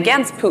Putin and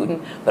against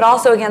Putin, but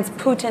also against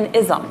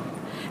Putinism.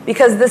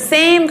 Because the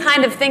same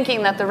kind of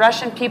thinking that the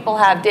Russian people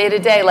have day to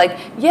day, like,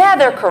 yeah,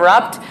 they're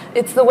corrupt,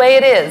 it's the way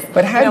it is.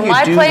 But how do you do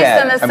that? My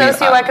place in the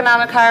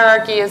socioeconomic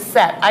hierarchy is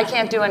set. I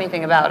can't do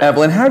anything about it.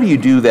 Evelyn, how do you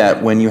do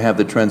that when you have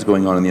the trends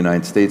going on in the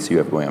United States you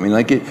have going on?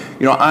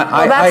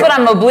 That's what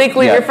I'm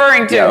obliquely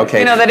referring to.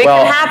 That it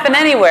can happen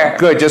anywhere.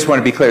 Good, just want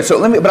to be clear. So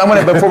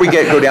before we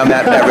go down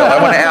that road,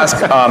 I want to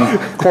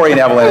ask Kori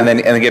and Evelyn, and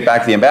then get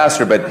back to the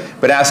ambassador,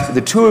 but ask the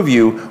two of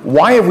you,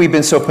 why have we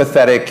been so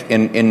pathetic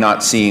in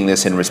not seeing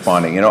this and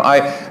responding?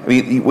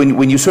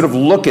 When you sort of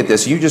look at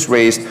this, you just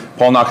raised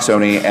Paul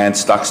Nakasone and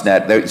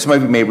Stuxnet. Some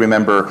of you may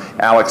remember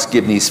Alex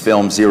Gibney's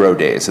film 0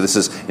 Days. So this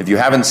is, if you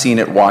haven't seen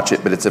it, watch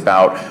it, but it's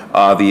about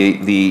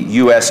the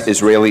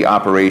U.S.-Israeli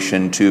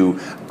operation to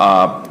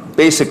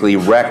basically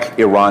wreck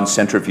Iran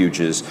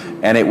centrifuges,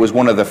 and it was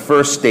one of the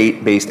first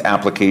state-based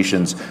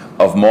applications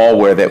of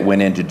malware that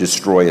went in to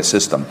destroy a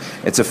system.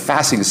 It's a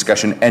fascinating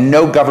discussion, and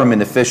no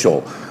government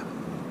official,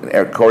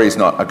 Kori is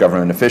not a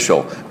government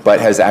official, but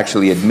has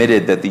actually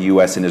admitted that the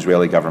U.S. and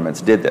Israeli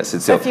governments did this.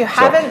 So if you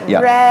haven't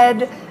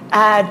read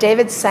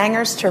David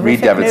Sanger's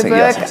terrific new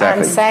book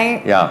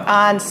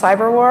on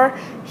cyber war,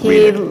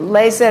 he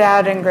lays it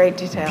out in great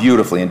detail.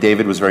 Beautifully, and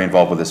David was very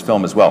involved with this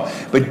film as well.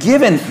 But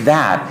given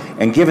that,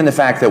 and given the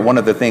fact that one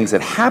of the things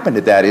that happened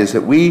at that is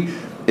that we,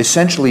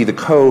 essentially the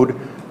code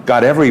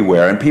got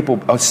everywhere, and people,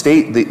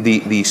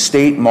 the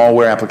state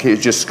malware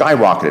applications just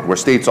skyrocketed, where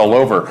states all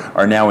over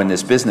are now in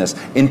this business,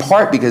 in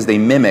part because they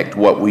mimicked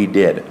what we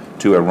did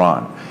to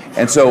Iran.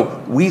 And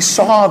so we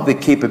saw the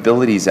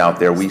capabilities out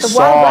there. We saw the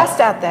Wild West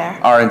out there.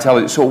 Our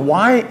intelligence. So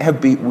why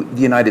have the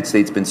United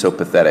States been so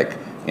pathetic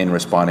in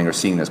responding or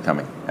seeing this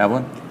coming?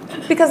 Evelyn?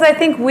 Because I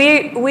think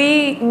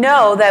we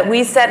know that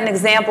we set an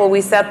example,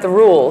 we set the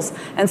rules.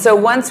 And so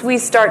once we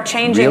start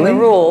changing the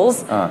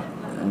rules,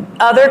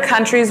 other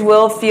countries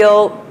will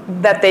feel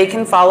that they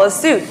can follow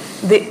suit.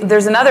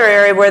 There's another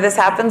area where this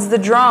happens, the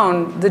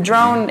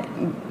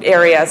drone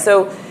area.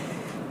 So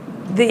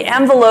the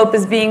envelope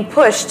is being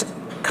pushed.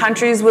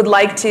 Countries would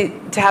like to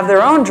have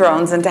their own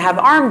drones and to have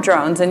armed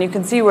drones, and you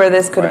can see where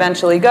this could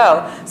eventually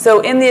go. So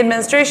in the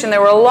administration, there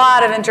were a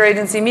lot of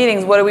interagency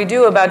meetings. What do we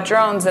do about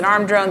drones and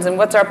armed drones, and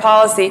what's our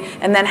policy?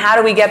 And then how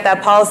do we get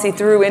that policy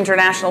through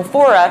international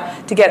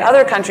fora to get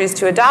other countries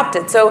to adopt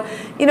it? So,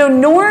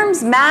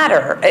 norms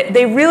matter.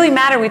 They really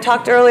matter. We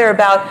talked earlier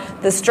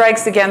about the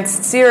strikes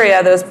against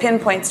Syria, those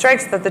pinpoint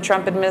strikes that the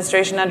Trump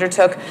administration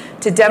undertook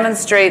to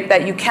demonstrate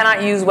that you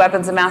cannot use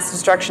weapons of mass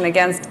destruction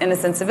against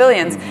innocent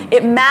civilians.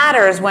 It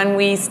matters when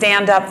we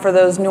stand up for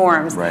those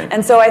norms.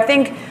 And so I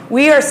think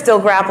we are still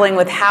grappling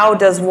with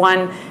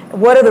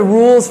what are the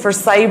rules for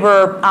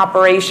cyber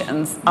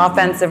operations,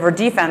 offensive or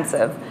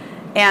defensive?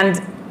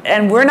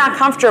 And we're not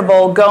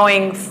comfortable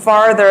going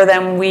farther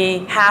than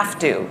we have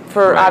to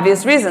for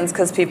obvious reasons,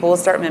 because people will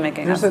start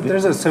mimicking us.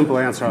 There's a simple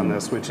answer on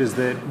this, which is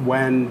that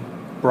when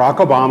Barack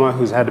Obama,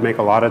 who's had to make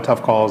a lot of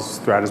tough calls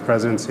throughout his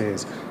presidency,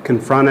 is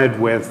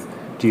confronted with,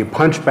 do you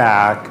punch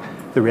back?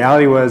 The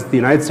reality was the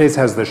United States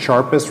has the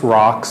sharpest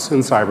rocks in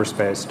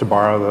cyberspace, to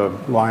borrow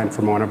the line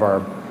from one of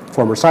our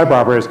former cyber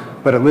operators,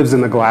 but it lives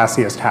in the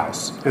glassiest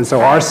house. And so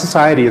our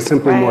society is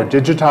simply more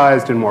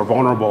digitized and more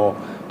vulnerable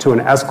to an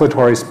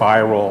escalatory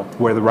spiral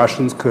where the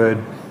Russians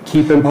could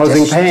keep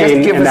imposing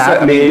pain. Just give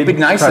us it'd be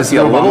nice to see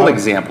a little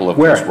example of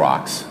those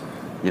rocks.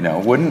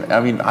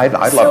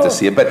 I'd love to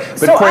see it. But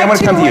Kori, I want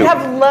to come to you. I would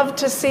have loved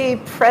to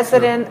see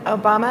President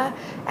Obama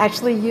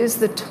actually use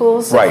the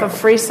tools of a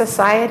free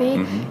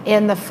society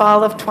in the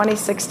fall of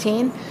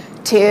 2016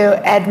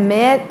 to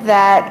admit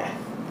that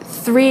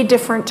 3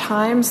 different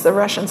times the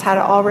Russians had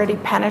already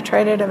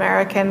penetrated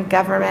American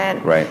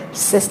government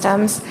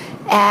systems.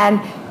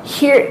 And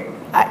here,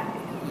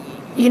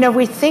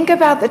 we think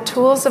about the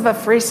tools of a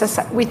free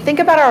society. We think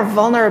about our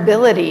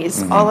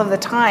vulnerabilities all of the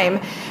time,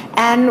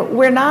 and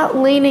we're not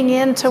leaning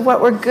into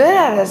what we're good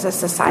at as a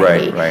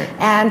society.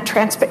 And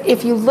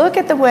if you look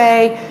at the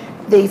way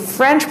the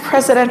French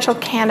presidential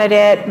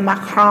candidate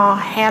Macron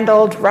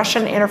handled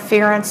Russian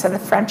interference in the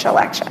French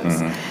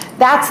elections,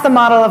 that's the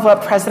model of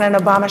what President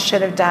Obama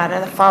should have done in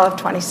the fall of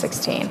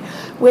 2016,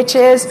 which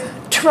is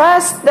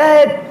trust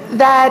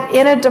that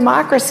in a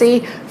democracy,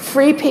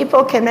 free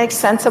people can make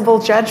sensible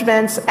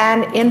judgments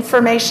and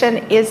information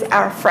is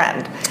our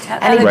friend.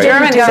 And the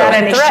German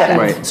government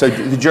threatened. So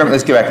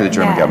let's get back to the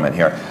German government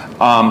here.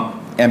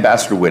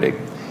 Ambassador Wittig,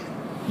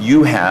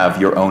 you have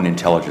your own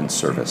intelligence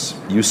service.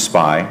 You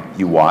spy,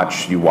 you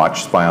watch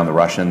spy on the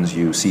Russians,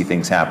 you see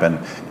things happen,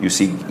 you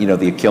see,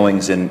 the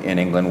killings in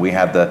England. We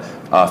had the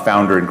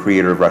founder and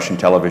creator of Russian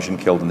television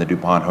killed in the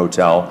DuPont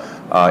Hotel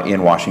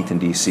in Washington,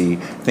 D.C.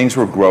 Things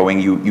were growing.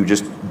 You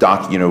just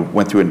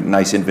went through a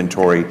nice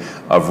inventory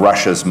of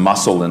Russia's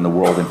muscle in the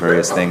world and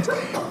various things.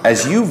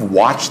 As you've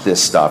watched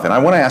this stuff, and I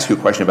want to ask you a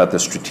question about the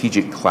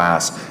strategic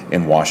class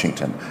in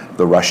Washington,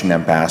 the Russian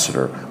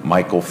ambassador,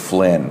 Michael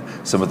Flynn,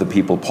 some of the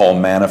people, Paul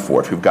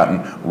Manafort, who've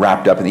gotten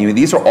wrapped up in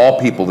these are all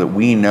people that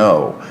we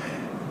know.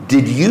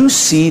 Did you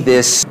see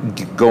this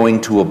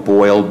going to a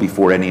boil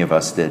before any of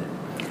us did?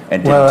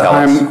 And didn't tell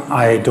us?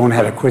 I don't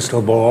have a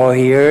crystal ball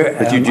here.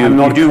 But you do. I'm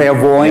not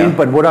clairvoyant,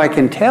 but what I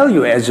can tell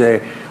you as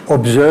an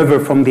observer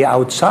from the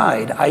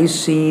outside, I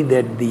see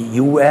that the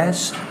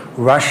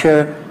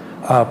U.S.-Russia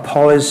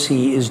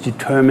policy is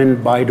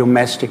determined by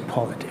domestic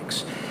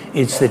politics.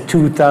 It's the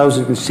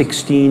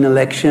 2016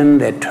 election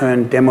that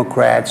turned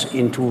Democrats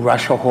into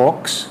Russia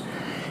hawks.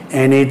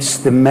 And it's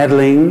the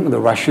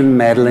Russian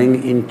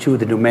meddling into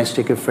the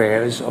domestic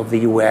affairs of the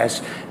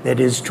U.S.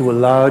 that is to a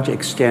large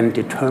extent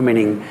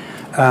determining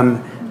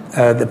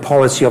the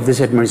policy of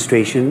this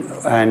administration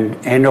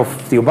and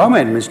of the Obama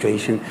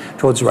administration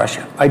towards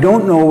Russia. I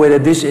don't know whether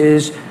this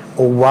is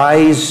a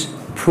wise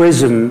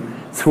prism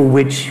through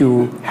which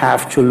you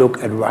have to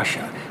look at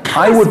Russia.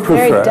 I would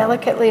prefer very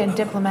delicately and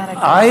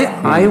diplomatically.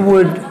 I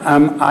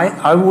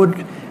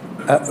would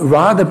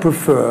rather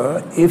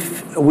prefer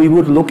if we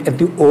would look at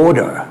the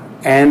order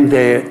and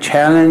the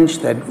challenge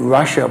that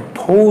Russia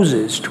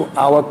poses to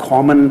our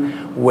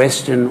common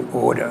Western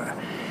order.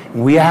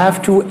 We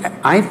have to,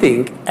 I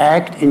think,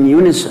 act in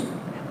unison.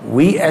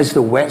 We as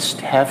the West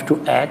have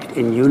to act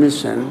in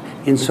unison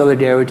in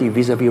solidarity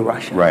vis-a-vis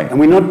Russia. And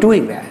we're not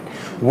doing that.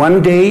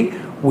 One day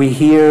we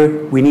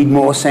hear we need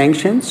more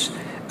sanctions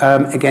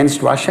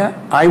against Russia.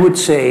 I would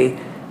say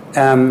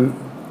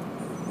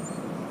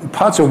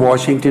parts of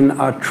Washington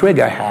are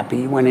trigger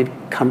happy when it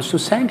comes to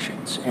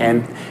sanctions.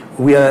 And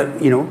we are,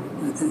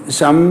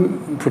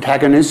 some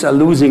protagonists are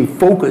losing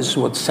focus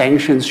what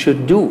sanctions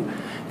should do.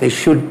 They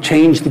should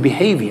change the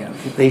behavior.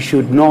 They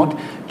should not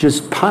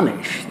just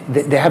punish.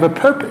 They have a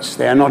purpose.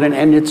 They are not an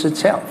end in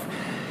itself.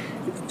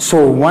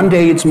 So one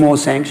day it's more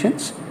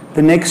sanctions.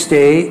 The next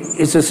day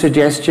is a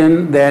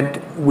suggestion that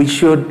we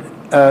should,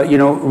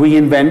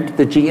 reinvent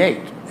the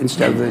G8.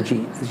 instead of the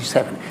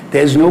G7.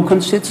 There's no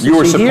consistency. You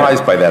were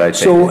surprised by that, I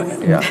think. So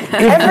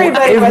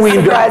Everybody was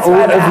surprised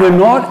by that. If we're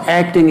not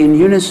acting in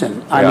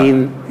unison, I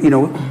mean,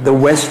 the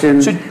Western,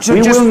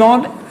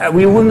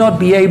 we will not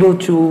be able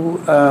to,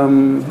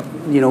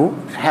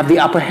 have the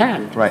upper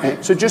hand.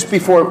 Right. So just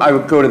before I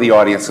would go to the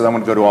audience, because I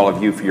want to go to all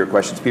of you for your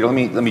questions, Peter,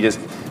 let me just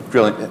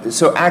feel.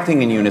 So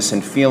acting in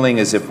unison, feeling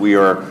as if we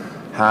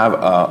have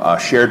a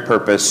shared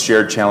purpose,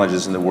 shared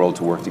challenges in the world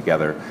to work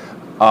together.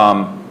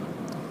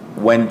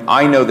 When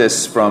I know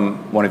this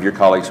from one of your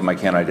colleagues whom I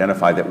can't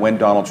identify, that when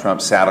Donald Trump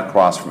sat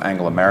across from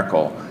Angela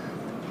Merkel,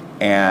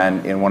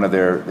 and in one of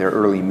their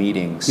early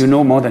meetings, you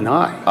know more than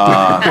I.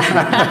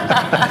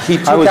 He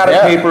took out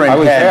a paper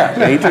and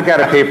pen. He took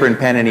out a paper and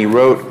pen, and he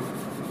wrote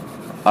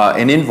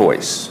an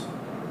invoice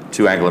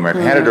to Angela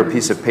Merkel. Handed her a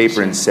piece of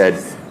paper and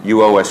said,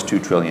 "You owe us $2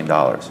 trillion."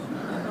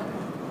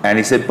 And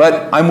he said,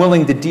 "But I'm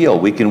willing to deal.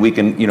 We can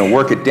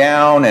work it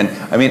down." And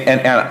I mean,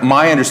 and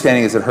my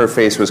understanding is that her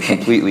face was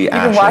completely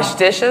ashen. You can wash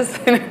dishes.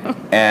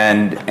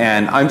 and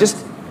I'm just,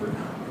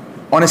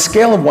 on a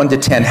scale of 1 to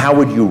 10, how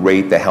would you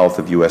rate the health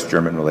of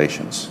U.S.-German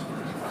relations?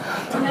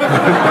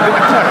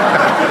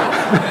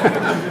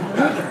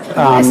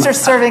 Mr.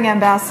 Serving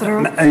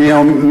Ambassador.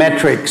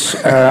 Metrics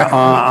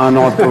are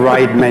not the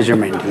right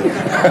measurement here.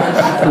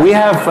 We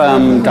have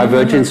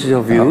divergences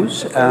of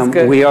views.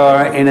 We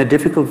are in a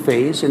difficult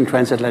phase in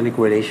transatlantic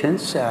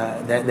relations.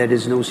 That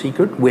is no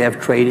secret. We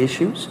have trade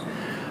issues.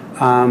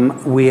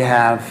 We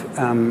have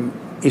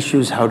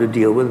issues how to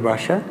deal with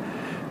Russia.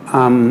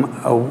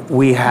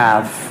 We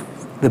have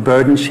the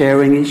burden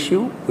sharing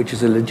issue, which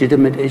is a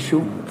legitimate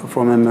issue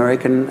from an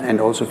American and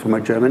also from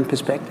a German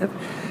perspective.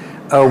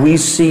 We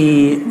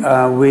see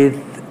with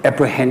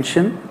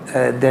apprehension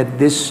that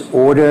this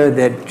order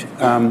that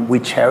we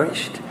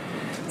cherished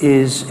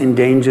is in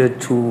danger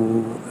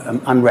to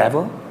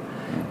unravel.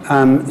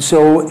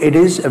 So it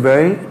is a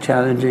very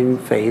challenging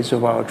phase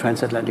of our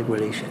transatlantic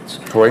relations.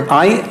 Kori?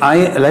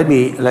 Let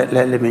me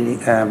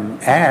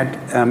add.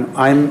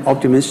 I'm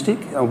optimistic.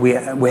 We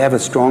have a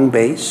strong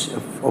base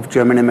of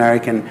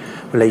German-American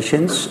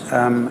relations,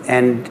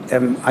 and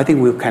I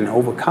think we can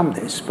overcome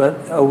this.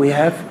 But we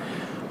have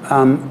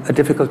a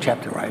difficult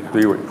chapter right now.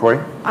 Kori?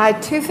 I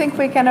too think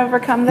we can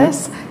overcome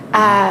this,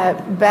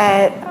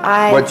 but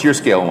What's your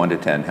scale, 1 to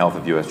 10, health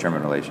of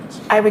U.S.-German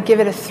relations? I would give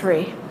it a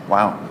 3.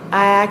 Wow.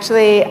 I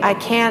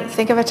can't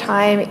think of a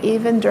time,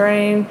 even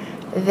during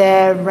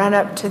the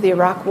run-up to the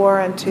Iraq War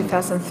in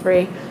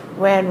 2003,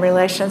 when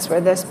relations were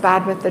this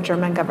bad with the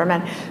German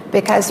government.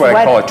 Because that's what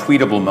I call a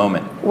tweetable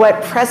moment.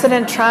 What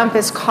President Trump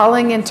is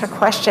calling into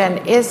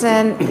question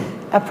isn't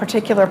a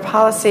particular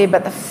policy,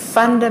 but the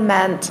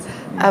fundament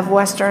of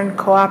Western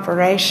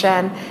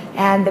cooperation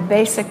and the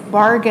basic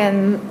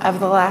bargain of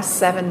the last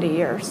 70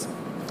 years.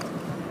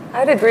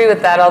 I'd agree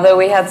with that, although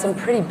we had some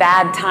pretty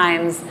bad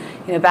times,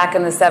 back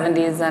in the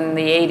 70s and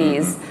the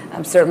 80s.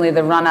 Certainly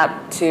the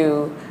run-up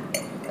to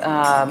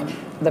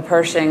the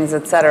Pershings,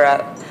 et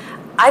cetera.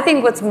 I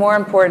think what's more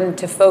important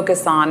to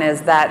focus on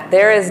is that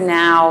there is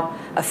now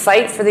a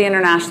fight for the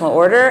international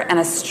order and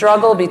a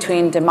struggle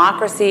between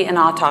democracy and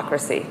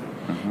autocracy.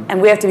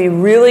 And we have to be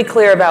really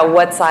clear about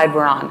what side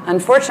we're on.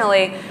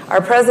 Unfortunately,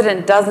 our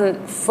president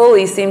doesn't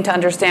fully seem to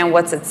understand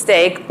what's at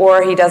stake,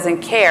 or he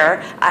doesn't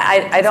care.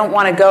 I don't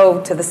want to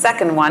go to the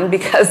second one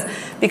because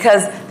the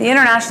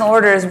international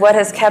order is what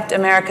has kept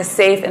America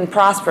safe and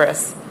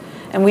prosperous.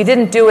 And we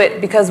didn't do it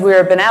because we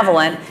were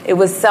benevolent. It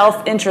was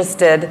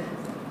self-interested.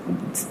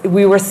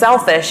 We were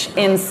selfish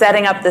in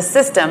setting up the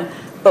system,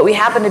 but we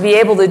happened to be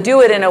able to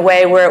do it in a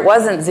way where it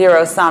wasn't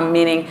zero-sum,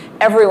 meaning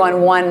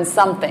everyone won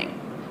something.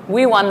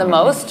 We won the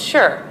most,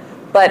 sure,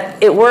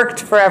 but it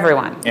worked for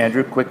everyone.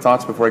 Andrew, quick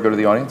thoughts before I go to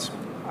the audience?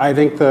 I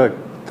think the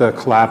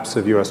collapse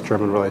of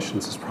U.S.-German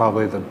relations is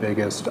probably the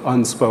biggest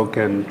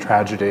unspoken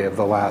tragedy of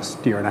the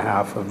last year and a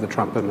half of the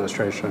Trump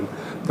administration.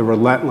 The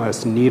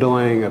relentless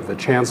needling of the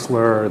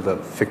chancellor, the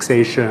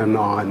fixation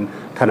on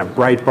kind of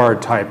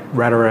Breitbart-type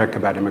rhetoric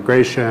about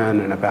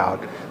immigration and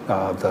about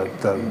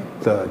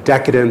the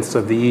decadence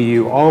of the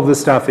EU. All of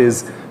this stuff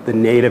is the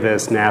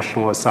nativist,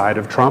 nationalist side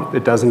of Trump.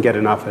 It doesn't get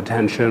enough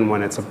attention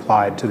when it's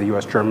applied to the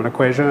U.S.-German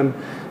equation.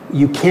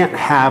 You can't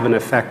have an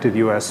effective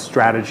U.S.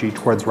 strategy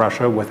towards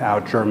Russia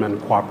without German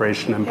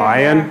cooperation and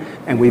buy-in,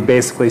 and we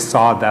basically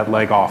sawed that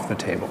leg off the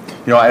table.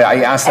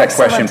 I asked that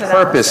question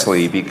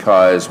purposely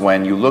because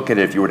when you look at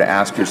it, if you were to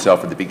ask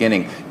yourself at the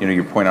beginning,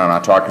 your point on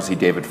autocracy,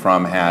 David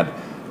Frum had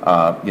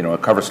a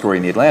cover story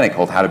in The Atlantic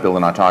called How to Build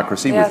an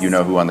Autocracy with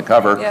you-know-who on the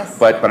cover. Yes.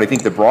 But I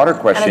think the broader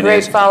question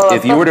is,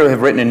 if you were to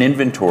have written an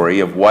inventory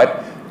of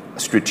what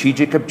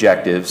strategic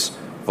objectives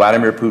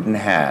Vladimir Putin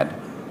had,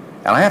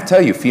 and I have to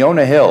tell you,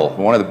 Fiona Hill,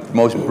 one of the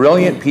most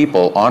brilliant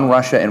people on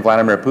Russia and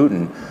Vladimir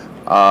Putin,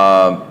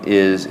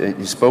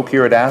 spoke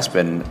here at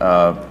Aspen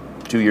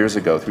 3 years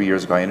ago,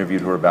 I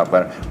interviewed her about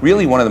Vladimir.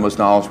 Really one of the most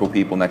knowledgeable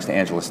people next to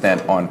Angela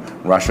Stent on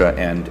Russia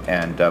and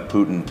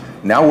Putin.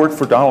 Now worked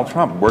for Donald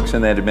Trump, works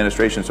in that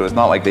administration, so it's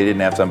not like they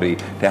didn't have somebody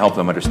to help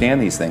them understand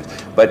these things.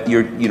 But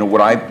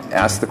what I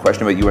asked the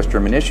question about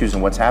U.S.-German issues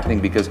and what's happening,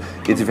 because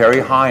it's very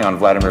high on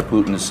Vladimir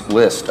Putin's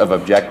list of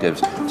objectives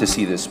to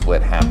see this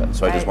split happen.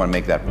 So I just want to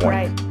make that point.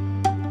 Right.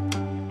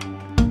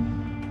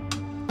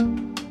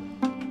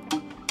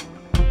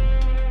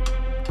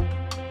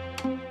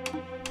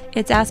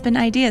 It's Aspen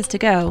Ideas to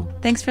Go.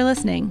 Thanks for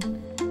listening.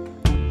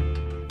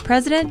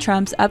 President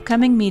Trump's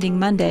upcoming meeting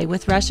Monday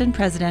with Russian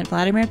President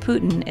Vladimir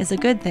Putin is a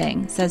good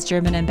thing, says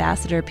German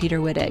Ambassador Peter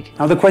Wittig.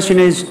 Now the question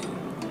is,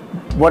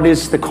 what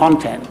is the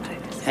content?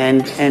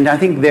 And I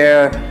think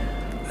the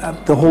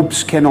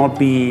hopes cannot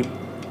be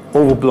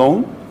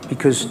overblown,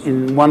 because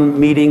in one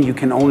meeting you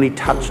can only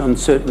touch on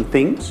certain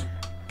things.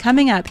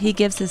 Coming up, he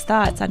gives his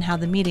thoughts on how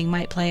the meeting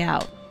might play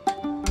out.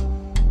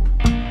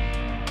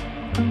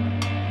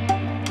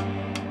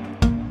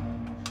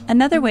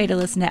 Another way to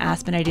listen to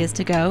Aspen Ideas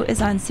to Go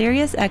is on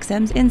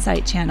SiriusXM's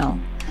Insight channel.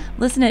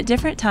 Listen at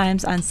different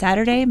times on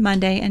Saturday,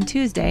 Monday, and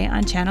Tuesday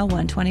on channel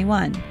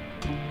 121.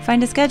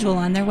 Find a schedule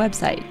on their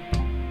website.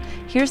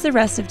 Here's the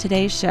rest of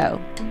today's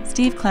show.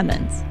 Steve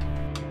Clemons.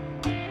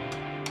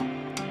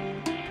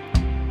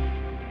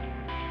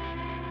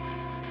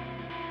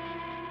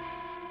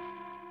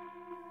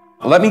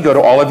 Let me go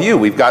to all of you.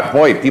 We've got,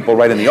 people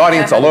right in the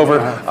audience all over.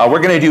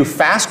 We're going to do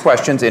fast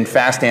questions and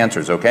fast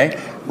answers,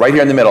 okay? Right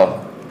here in the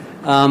middle.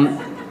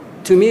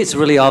 To me, it's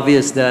really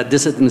obvious that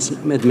this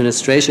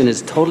administration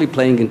is totally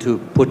playing into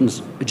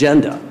Putin's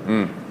agenda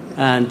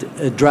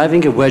and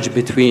driving a wedge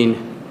between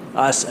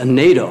us and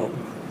NATO.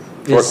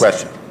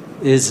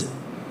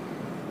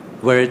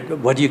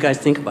 What do you guys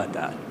think about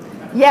that?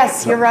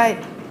 Yes, you're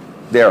right.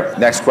 There,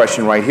 next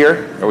question right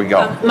here. There we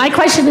go. My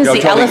question is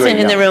the elephant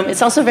in the room.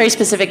 It's also very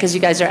specific because you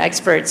guys are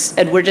experts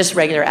and we're just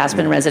regular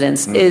Aspen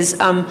residents. Is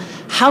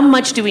how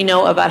much do we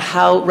know about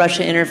how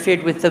Russia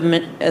interfered with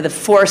the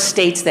 4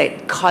 states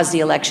that caused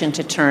the election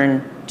to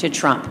turn to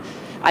Trump?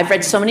 I've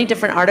read so many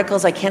different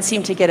articles, I can't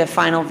seem to get a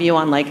final view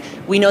on,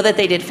 we know that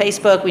they did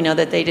Facebook, we know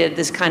that they did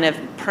this kind of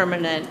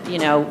permanent,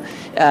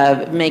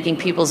 making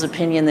people's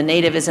opinion the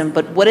nativism,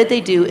 but what did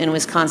they do in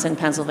Wisconsin,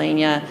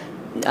 Pennsylvania,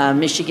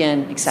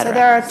 Michigan, et cetera? So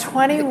there are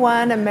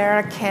 21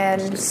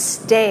 American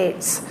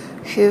states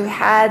who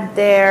had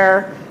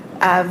their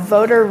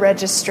voter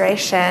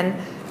registration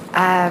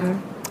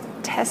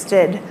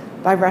tested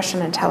by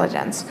Russian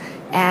intelligence.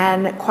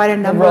 And quite a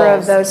number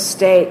of those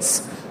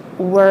states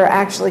were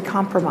actually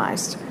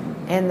compromised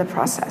in the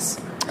process.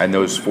 And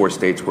those 4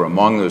 states were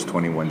among those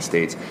 21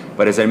 states.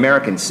 But as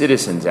American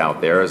citizens out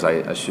there, as I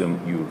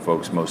assume you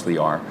folks mostly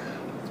are,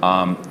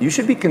 you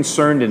should be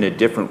concerned in a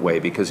different way,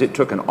 because it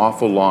took an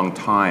awful long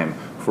time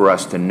for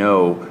us to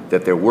know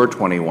that there were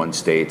 21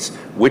 states,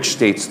 which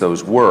states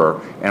those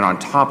were, and on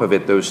top of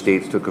it, those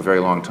states took a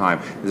very long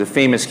time. There's a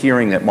famous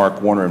hearing that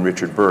Mark Warner and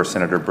Richard Burr,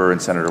 Senator Burr and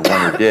Senator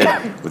Warner did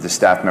with a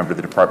staff member of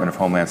the Department of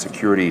Homeland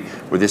Security,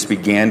 where this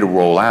began to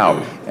roll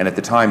out. And at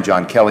the time,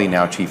 John Kelly,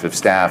 now Chief of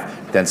Staff,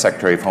 then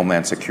Secretary of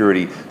Homeland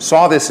Security,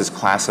 saw this as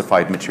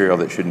classified material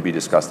that shouldn't be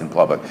discussed in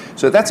public.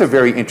 So that's a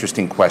very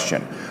interesting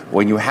question.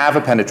 When you have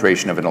a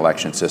penetration of an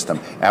election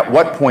system, at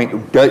what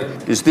point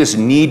does this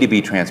need to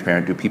be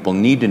transparent? Do people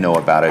need to know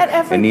about it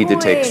and need to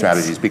take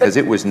strategies? Because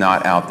it was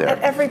not out there. At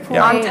every point.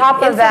 Yeah. On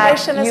top of that,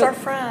 information is our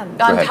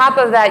friend. On top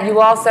of that, you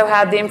also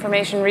had the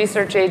Information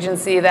Research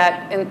Agency,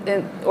 that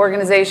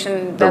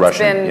organization that's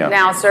been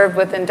now served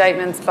with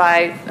indictments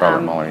by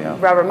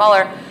Robert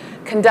Mueller,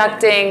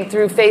 conducting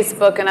through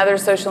Facebook and other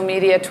social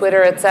media,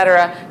 Twitter, et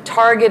cetera,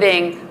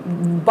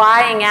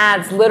 buying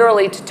ads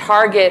literally to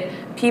target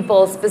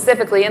people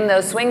specifically in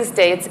those swing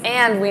states,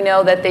 and we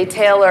know that they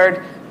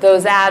tailored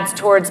those ads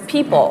towards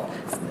people.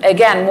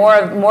 Again,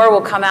 more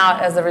will come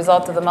out as a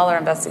result of the Mueller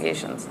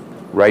investigations.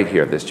 Right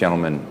here, this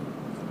gentleman,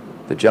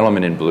 the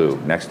gentleman in blue,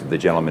 next to the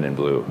gentleman in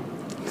blue.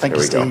 Thank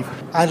you, Steve.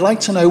 I'd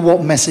like to know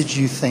what message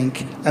you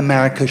think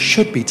America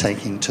should be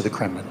taking to the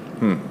Kremlin.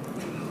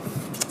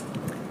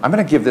 I'm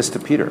going to give this to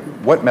Peter.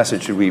 What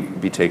message should we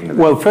be taking to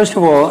them? Well, first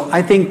of all,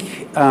 I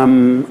think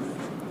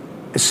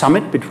a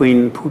summit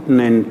between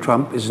Putin and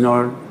Trump is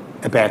not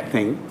a bad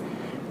thing.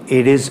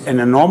 It is an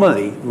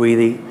anomaly,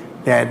 really,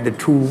 that the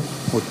two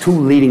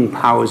leading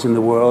powers in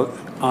the world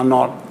are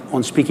not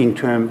on speaking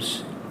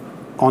terms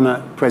on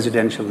a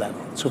presidential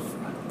level. So,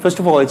 first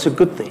of all, it's a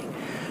good thing.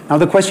 Now,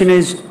 the question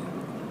is,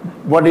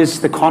 what is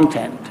the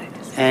content?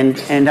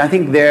 And I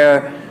think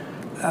the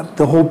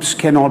hopes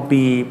cannot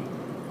be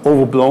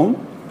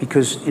overblown,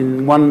 because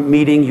in one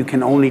meeting you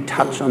can only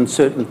touch on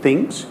certain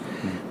things.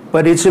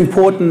 But it's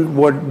important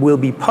what will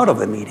be part of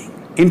the meeting.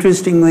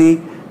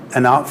 Interestingly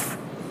enough,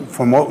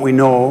 from what we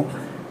know,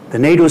 the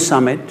NATO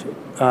summit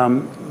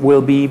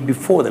will be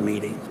before the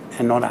meeting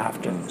and not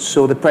after.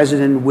 So the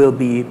president will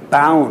be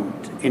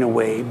bound, in a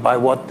way, by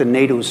what the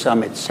NATO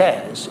summit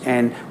says.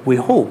 And we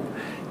hope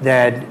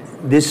that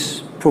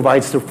this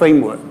provides the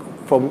framework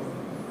for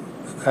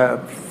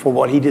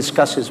what he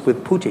discusses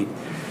with Putin.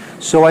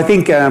 So I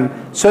think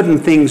certain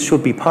things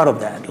should be part of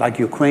that, like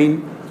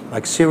Ukraine,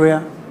 like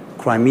Syria,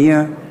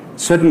 Crimea.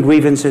 Certain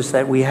grievances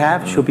that we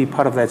have should be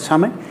part of that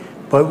summit.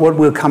 But what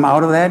will come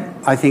out of that,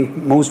 I think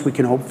most we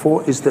can hope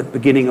for, is the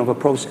beginning of a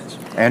process.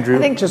 Andrew? I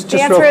think just the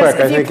real answer quick,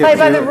 is if you play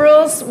by the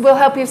rules, we'll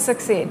help you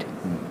succeed.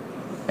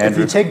 If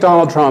you take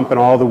Donald Trump and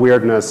all the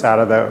weirdness out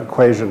of the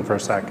equation for a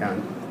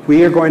second,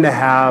 we are going to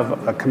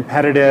have a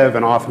competitive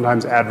and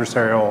oftentimes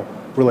adversarial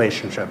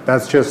relationship.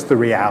 That's just the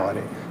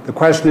reality. The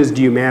question is,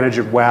 do you manage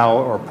it well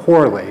or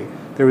poorly?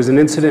 There was an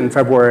incident in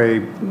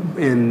February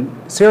in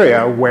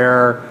Syria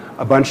where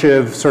a bunch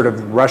of sort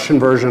of Russian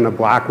version of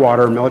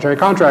Blackwater military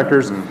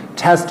contractors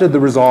tested the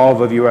resolve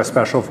of U.S.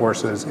 Special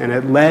Forces, and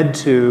it led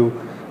to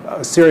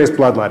serious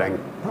bloodletting.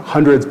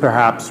 Hundreds,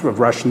 perhaps, of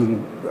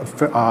Russian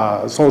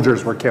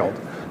soldiers were killed.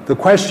 The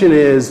question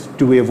is,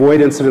 do we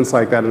avoid incidents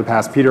like that in the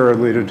past? Peter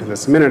alluded to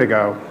this a minute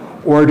ago.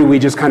 Or do we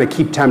just kind of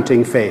keep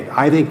tempting fate?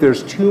 I think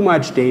there's too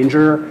much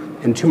danger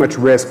and too much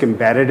risk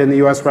embedded in the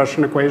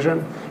U.S.-Russian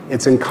equation.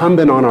 It's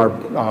incumbent on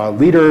our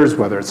leaders,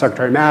 whether it's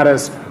Secretary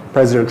Mattis,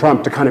 President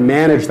Trump, to kind of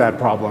manage that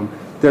problem.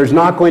 There's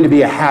not going to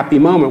be a happy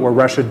moment where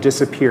Russia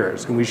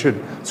disappears. And we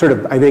should sort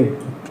of, I think,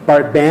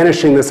 start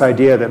banishing this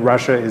idea that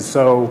Russia is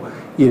so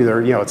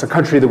either, it's a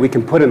country that we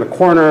can put in the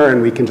corner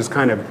and we can just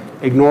kind of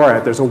ignore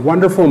it. There's a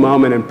wonderful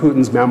moment in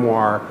Putin's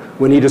memoir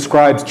when he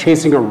describes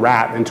chasing a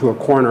rat into a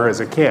corner as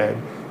a kid,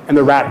 and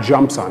the rat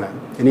jumps on it.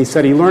 And he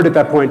said he learned at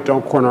that point,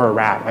 don't corner a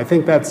rat. I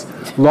think that's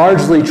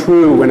largely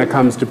true when it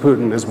comes to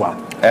Putin as well.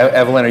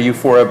 Evelyn, are you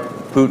for a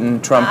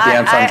Putin-Trump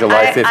dance on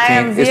July 15th? I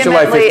am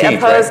vehemently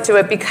opposed to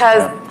it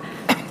because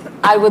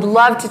I would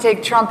love to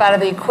take Trump out of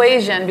the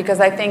equation because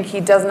I think he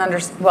doesn't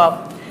understand,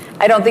 well,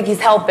 I don't think he's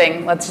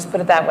helping, let's just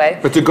put it that way.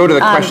 But to go to the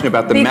question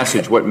about the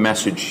message, what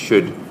message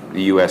should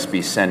the U.S.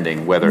 be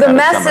sending, whether at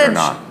a summit or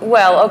not?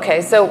 Well,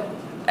 okay, so,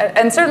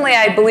 and certainly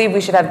I believe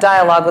we should have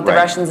dialogue with the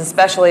Russians,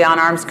 especially on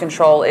arms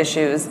control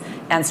issues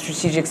and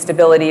strategic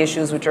stability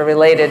issues which are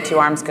related to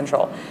arms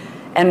control.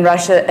 And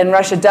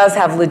Russia does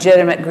have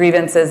legitimate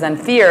grievances and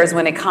fears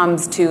when it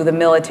comes to the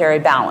military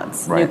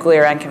balance,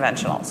 nuclear and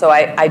conventional. So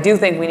I do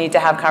think we need to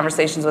have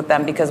conversations with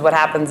them because what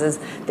happens is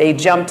they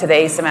jump to the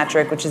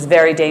asymmetric, which is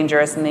very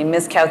dangerous, and they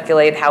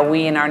miscalculate how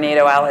we and our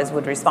NATO allies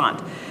would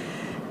respond.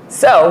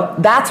 So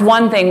that's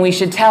one thing we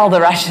should tell the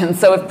Russians.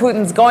 So if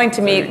Putin's going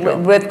to meet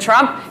with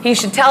Trump, he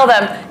should tell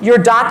them, your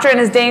doctrine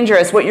is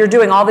dangerous. What you're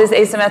doing, all this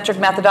asymmetric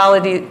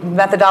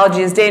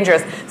methodology is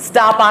dangerous.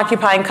 Stop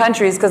occupying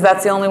countries because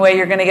that's the only way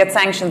you're going to get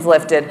sanctions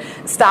lifted.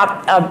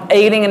 Stop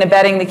aiding and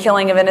abetting the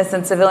killing of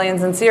innocent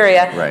civilians in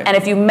Syria. And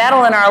if you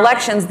meddle in our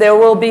elections, there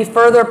will be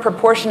further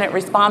proportionate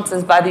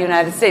responses by the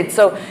United States.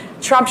 So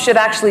Trump should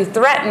actually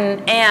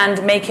threaten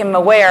and make him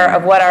aware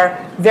of what our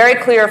very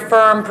clear,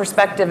 firm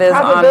perspective is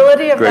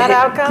probability of that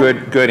outcome?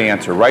 Good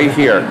answer. Right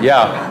here.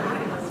 Yeah.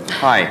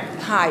 Hi.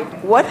 Hi.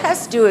 What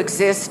has to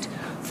exist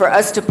for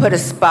us to put a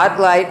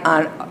spotlight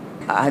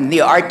on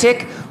the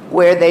Arctic,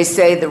 where they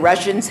say the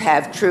Russians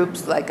have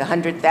troops like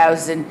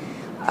 100,000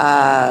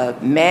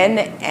 men,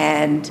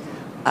 and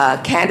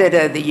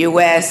Canada, the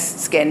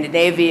U.S.,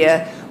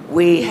 Scandinavia,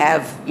 we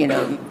have,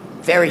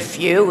 very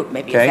few,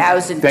 maybe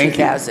 1,000,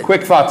 2,000.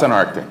 Quick thoughts on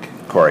Arctic,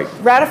 Kori.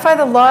 Ratify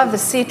the law of the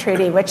sea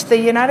treaty, which the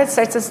United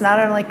States is not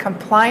only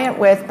compliant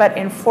with, but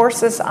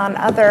enforces on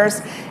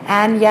others,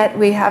 and yet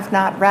we have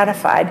not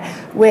ratified,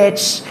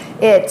 which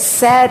it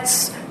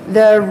sets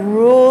the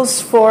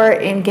rules for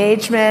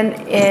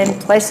engagement in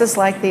places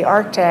like the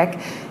Arctic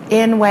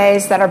in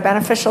ways that are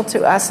beneficial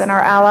to us and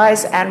our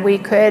allies, and we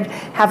could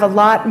have a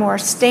lot more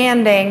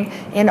standing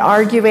in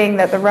arguing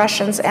that the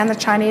Russians and the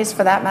Chinese,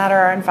 for that matter,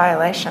 are in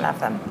violation of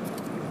them.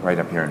 Right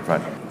up here in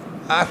front.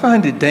 I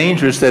find it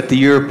dangerous that the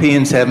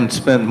Europeans haven't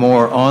spent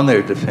more on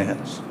their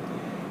defense.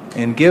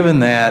 And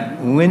given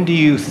that, when do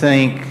you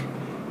think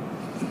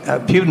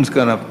Putin's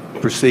going to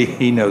proceed?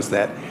 He knows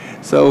that.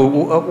 So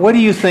what do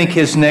you think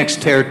his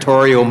next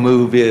territorial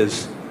move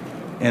is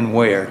and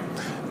where?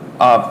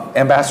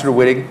 Ambassador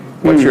Wittig,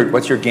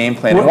 what's your game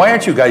plan? And why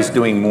aren't you guys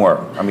doing more?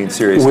 I mean,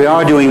 seriously. We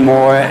are doing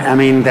more. I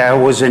mean, there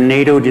was a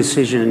NATO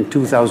decision in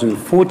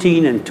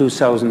 2014 and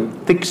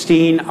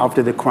 2016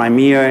 after the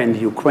Crimea and the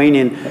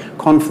Ukrainian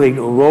conflict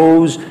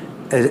arose.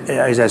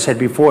 As I said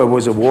before, it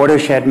was a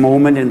watershed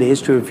moment in the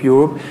history of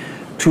Europe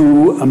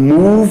to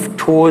move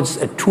towards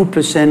a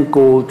 2%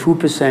 goal,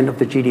 2% of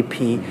the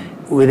GDP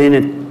within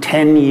a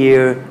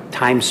 10-year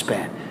time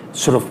span,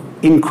 sort of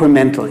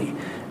incrementally.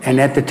 And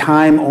at the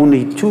time,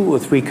 only 2 or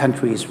 3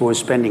 countries were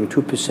spending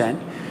 2%,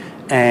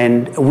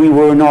 and we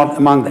were not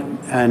among them.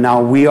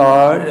 Now we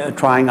are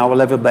trying our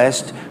level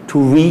best to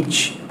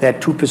reach that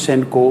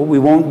 2% goal. We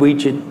won't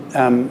reach it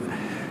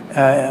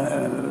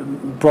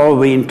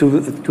probably in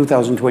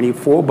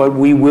 2024, but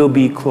we will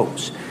be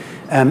close.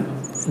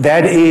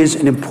 That is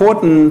an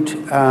important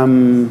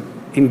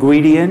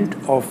ingredient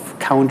of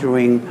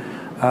countering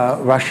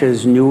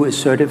Russia's new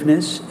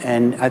assertiveness,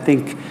 and I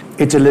think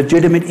it's a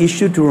legitimate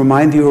issue to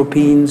remind the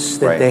Europeans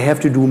that they have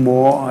to do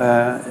more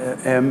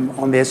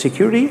on their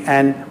security,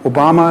 and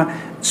Obama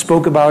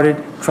spoke about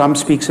it, Trump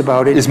speaks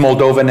about it. Is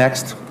Moldova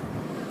next?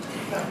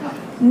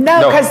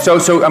 No,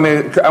 because I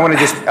mean, I want to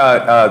just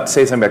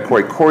say something about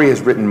Kori. Kori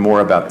has written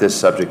more about this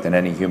subject than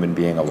any human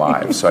being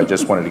alive. So I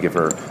just wanted to give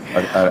her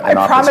an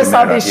I promise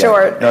I'll be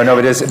short. No,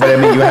 it is. But I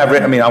mean, you have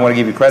written. I mean, I want to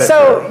give you credit.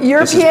 So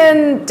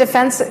European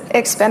defense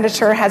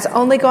expenditure has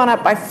only gone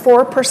up by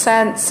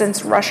 4%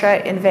 since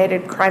Russia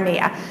invaded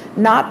Crimea,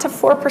 not to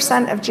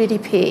 4% of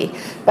GDP,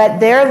 but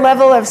their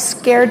level of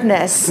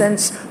scaredness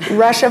since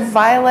Russia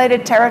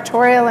violated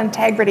territorial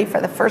integrity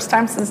for the first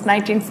time since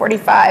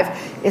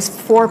 1945 is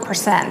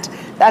 4%.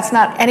 That's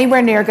not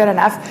anywhere near good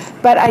enough,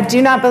 but I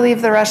do not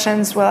believe the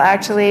Russians will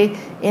actually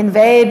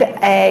invade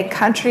a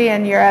country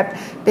in Europe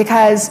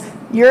because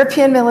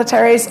European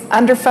militaries,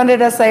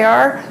 underfunded as they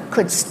are,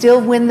 could still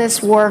win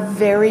this war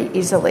very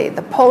easily.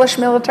 The Polish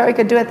military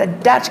could do it, the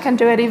Dutch can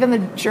do it, even the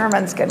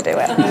Germans can do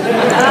it.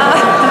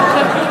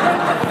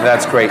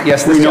 That's great.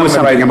 Yes, we know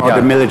something about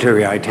the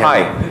military, I tell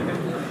you. Hi.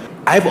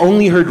 I've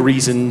only heard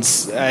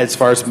reasons, as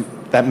far as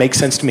that makes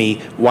sense to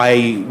me,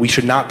 why we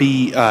should not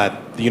be, the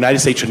United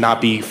States should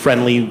not be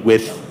friendly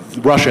with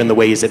Russia in the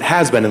ways it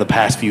has been in the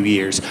past few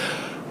years.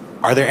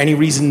 Are there any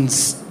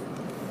reasons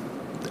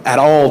at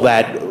all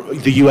that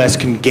the U.S.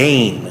 can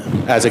gain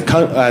as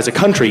a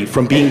country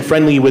from being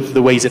friendly with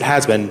the ways it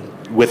has been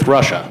with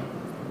Russia?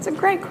 It's a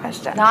great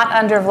question. Not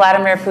under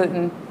Vladimir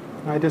Putin.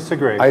 I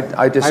disagree.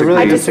 I disagree.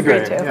 I really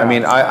disagree too. I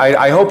mean,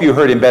 I hope you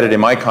heard embedded in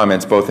my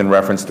comments, both in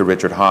reference to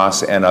Richard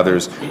Haass and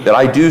others, that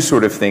I do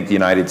sort of think the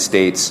United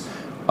States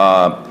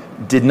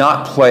did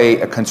not play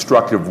a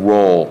constructive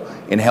role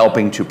in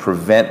helping to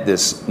prevent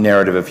this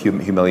narrative of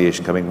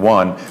humiliation coming,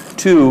 one.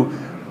 Two,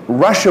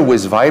 Russia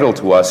was vital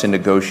to us in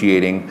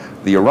negotiating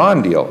the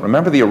Iran deal.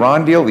 Remember the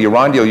Iran deal? The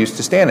Iran deal used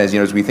to stand as,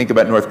 as we think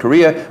about North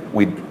Korea,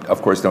 we,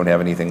 of course, don't have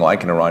anything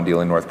like an Iran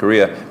deal in North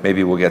Korea.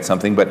 Maybe we'll get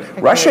something.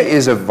 But Russia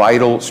is a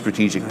vital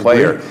strategic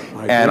player.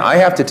 And I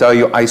have to tell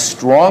you, I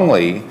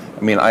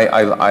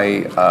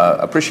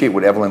appreciate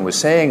what Evelyn was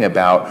saying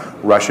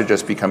about Russia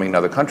just becoming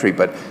another country,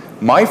 but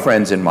my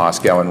friends in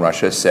Moscow and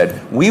Russia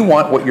said, we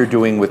want what you're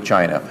doing with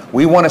China.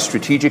 We want a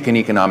strategic and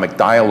economic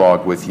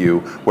dialogue with you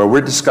where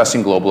we're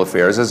discussing global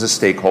affairs as a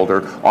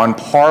stakeholder on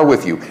par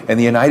with you. And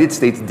the United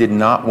States did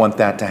not want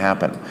that to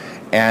happen.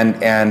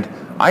 And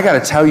I got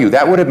to tell you,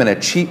 that would have been a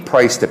cheap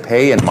price to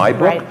pay in my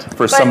book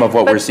for some of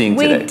what we're seeing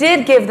today. We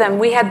did give them.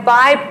 We had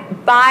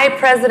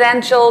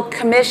bi-presidential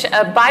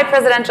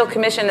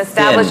commission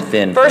established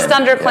first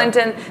under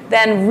Clinton,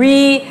 then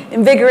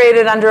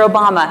reinvigorated under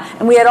Obama.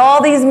 And we had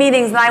all these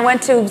meetings, and I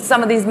went to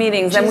some of these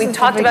meetings, and we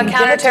talked about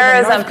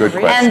counterterrorism,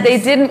 and they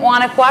didn't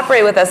want to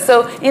cooperate with us.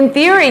 So in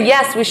theory,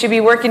 yes, we should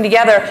be working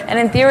together, and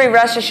in theory,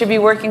 Russia should be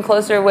working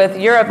closer with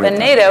Europe and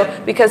NATO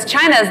because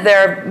China is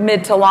their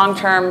mid to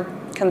long-term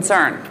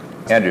concern.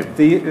 Andrew.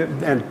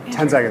 And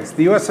 10 seconds.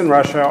 The U.S. and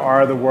Russia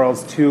are the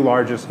world's two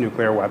largest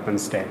nuclear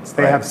weapons states.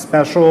 They have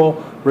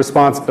special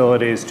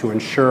responsibilities to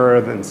ensure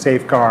and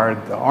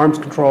safeguard the arms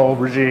control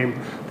regime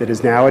that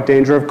is now at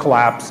danger of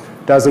collapse,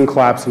 doesn't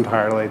collapse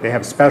entirely. They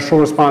have special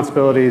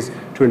responsibilities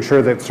to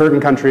ensure that certain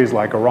countries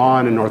like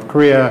Iran and North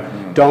Korea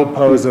don't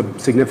pose a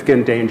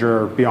significant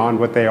danger beyond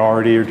what they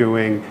already are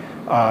doing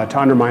to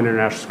undermine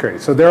international security.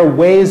 So there are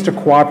ways to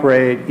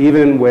cooperate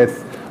even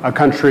with a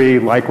country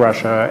like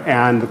Russia,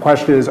 and the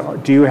question is,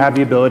 do you have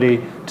the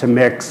ability to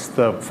mix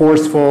the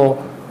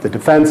forceful, the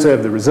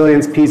defensive, the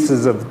resilience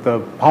pieces of the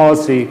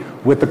policy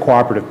with the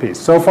cooperative piece?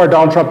 So far,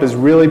 Donald Trump is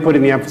really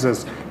putting the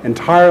emphasis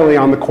entirely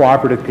on the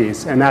cooperative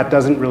piece, and that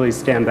doesn't really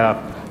stand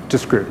up to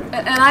scrutiny.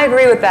 And I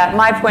agree with that.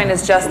 My point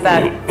is just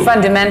that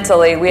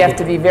fundamentally, we have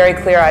to be very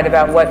clear-eyed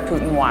about what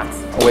Putin wants.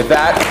 With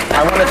that,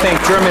 I want to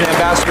thank German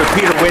Ambassador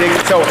Peter Wittig.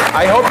 So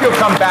I hope you'll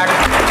come back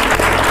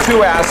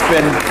to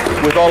Aspen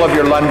with all of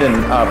your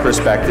London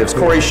perspectives.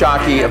 Kori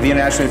Schake of the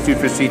International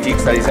Institute for Strategic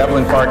Studies,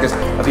 Evelyn Farkas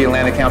of the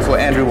Atlantic Council,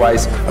 Andrew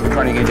Weiss of the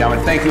Carnegie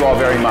Endowment. Thank you all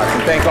very much,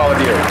 and thank all of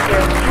you.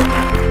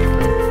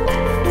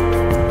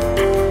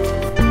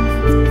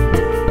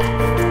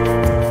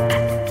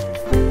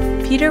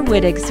 Peter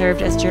Wittig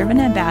served as German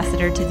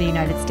ambassador to the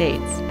United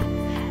States.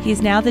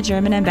 He's now the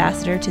German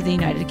ambassador to the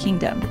United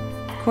Kingdom.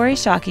 Kori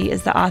Schake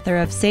is the author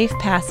of Safe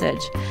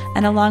Passage,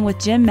 and along with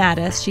Jim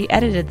Mattis, she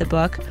edited the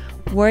book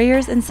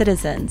Warriors and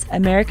Citizens,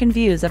 American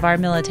Views of Our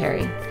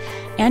Military.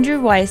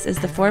 Andrew Weiss is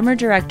the former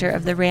director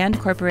of the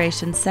RAND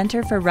Corporation's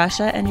Center for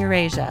Russia and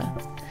Eurasia.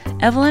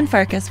 Evelyn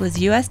Farkas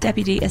was U.S.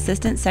 Deputy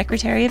Assistant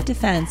Secretary of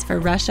Defense for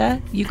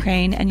Russia,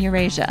 Ukraine, and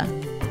Eurasia.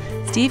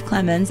 Steve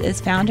Clemons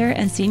is founder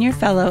and senior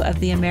fellow of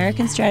the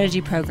American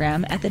Strategy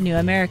Program at the New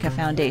America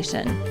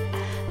Foundation.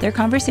 Their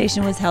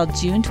conversation was held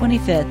June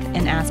 25th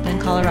in Aspen,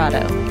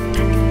 Colorado.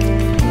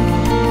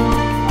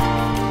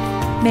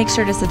 Make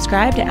sure to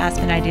subscribe to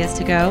Aspen Ideas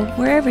to Go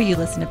wherever you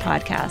listen to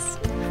podcasts.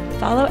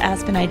 Follow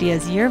Aspen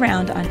Ideas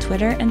year-round on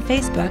Twitter and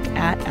Facebook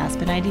at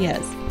Aspen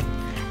Ideas.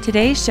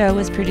 Today's show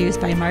was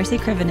produced by Marcy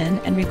Krivonen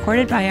and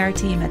recorded by our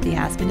team at the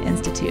Aspen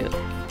Institute.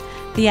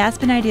 The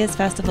Aspen Ideas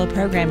Festival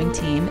programming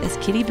team is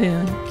Kitty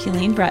Boone,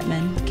 Keeleen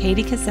Bretman,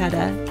 Katie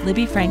Cassetta,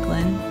 Libby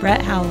Franklin,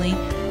 Brett Howley,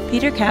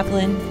 Peter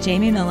Kaplan,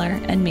 Jamie Miller,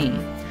 and me.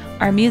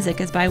 Our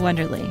music is by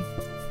Wonderly.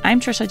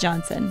 I'm Trisha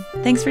Johnson.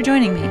 Thanks for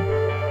joining me.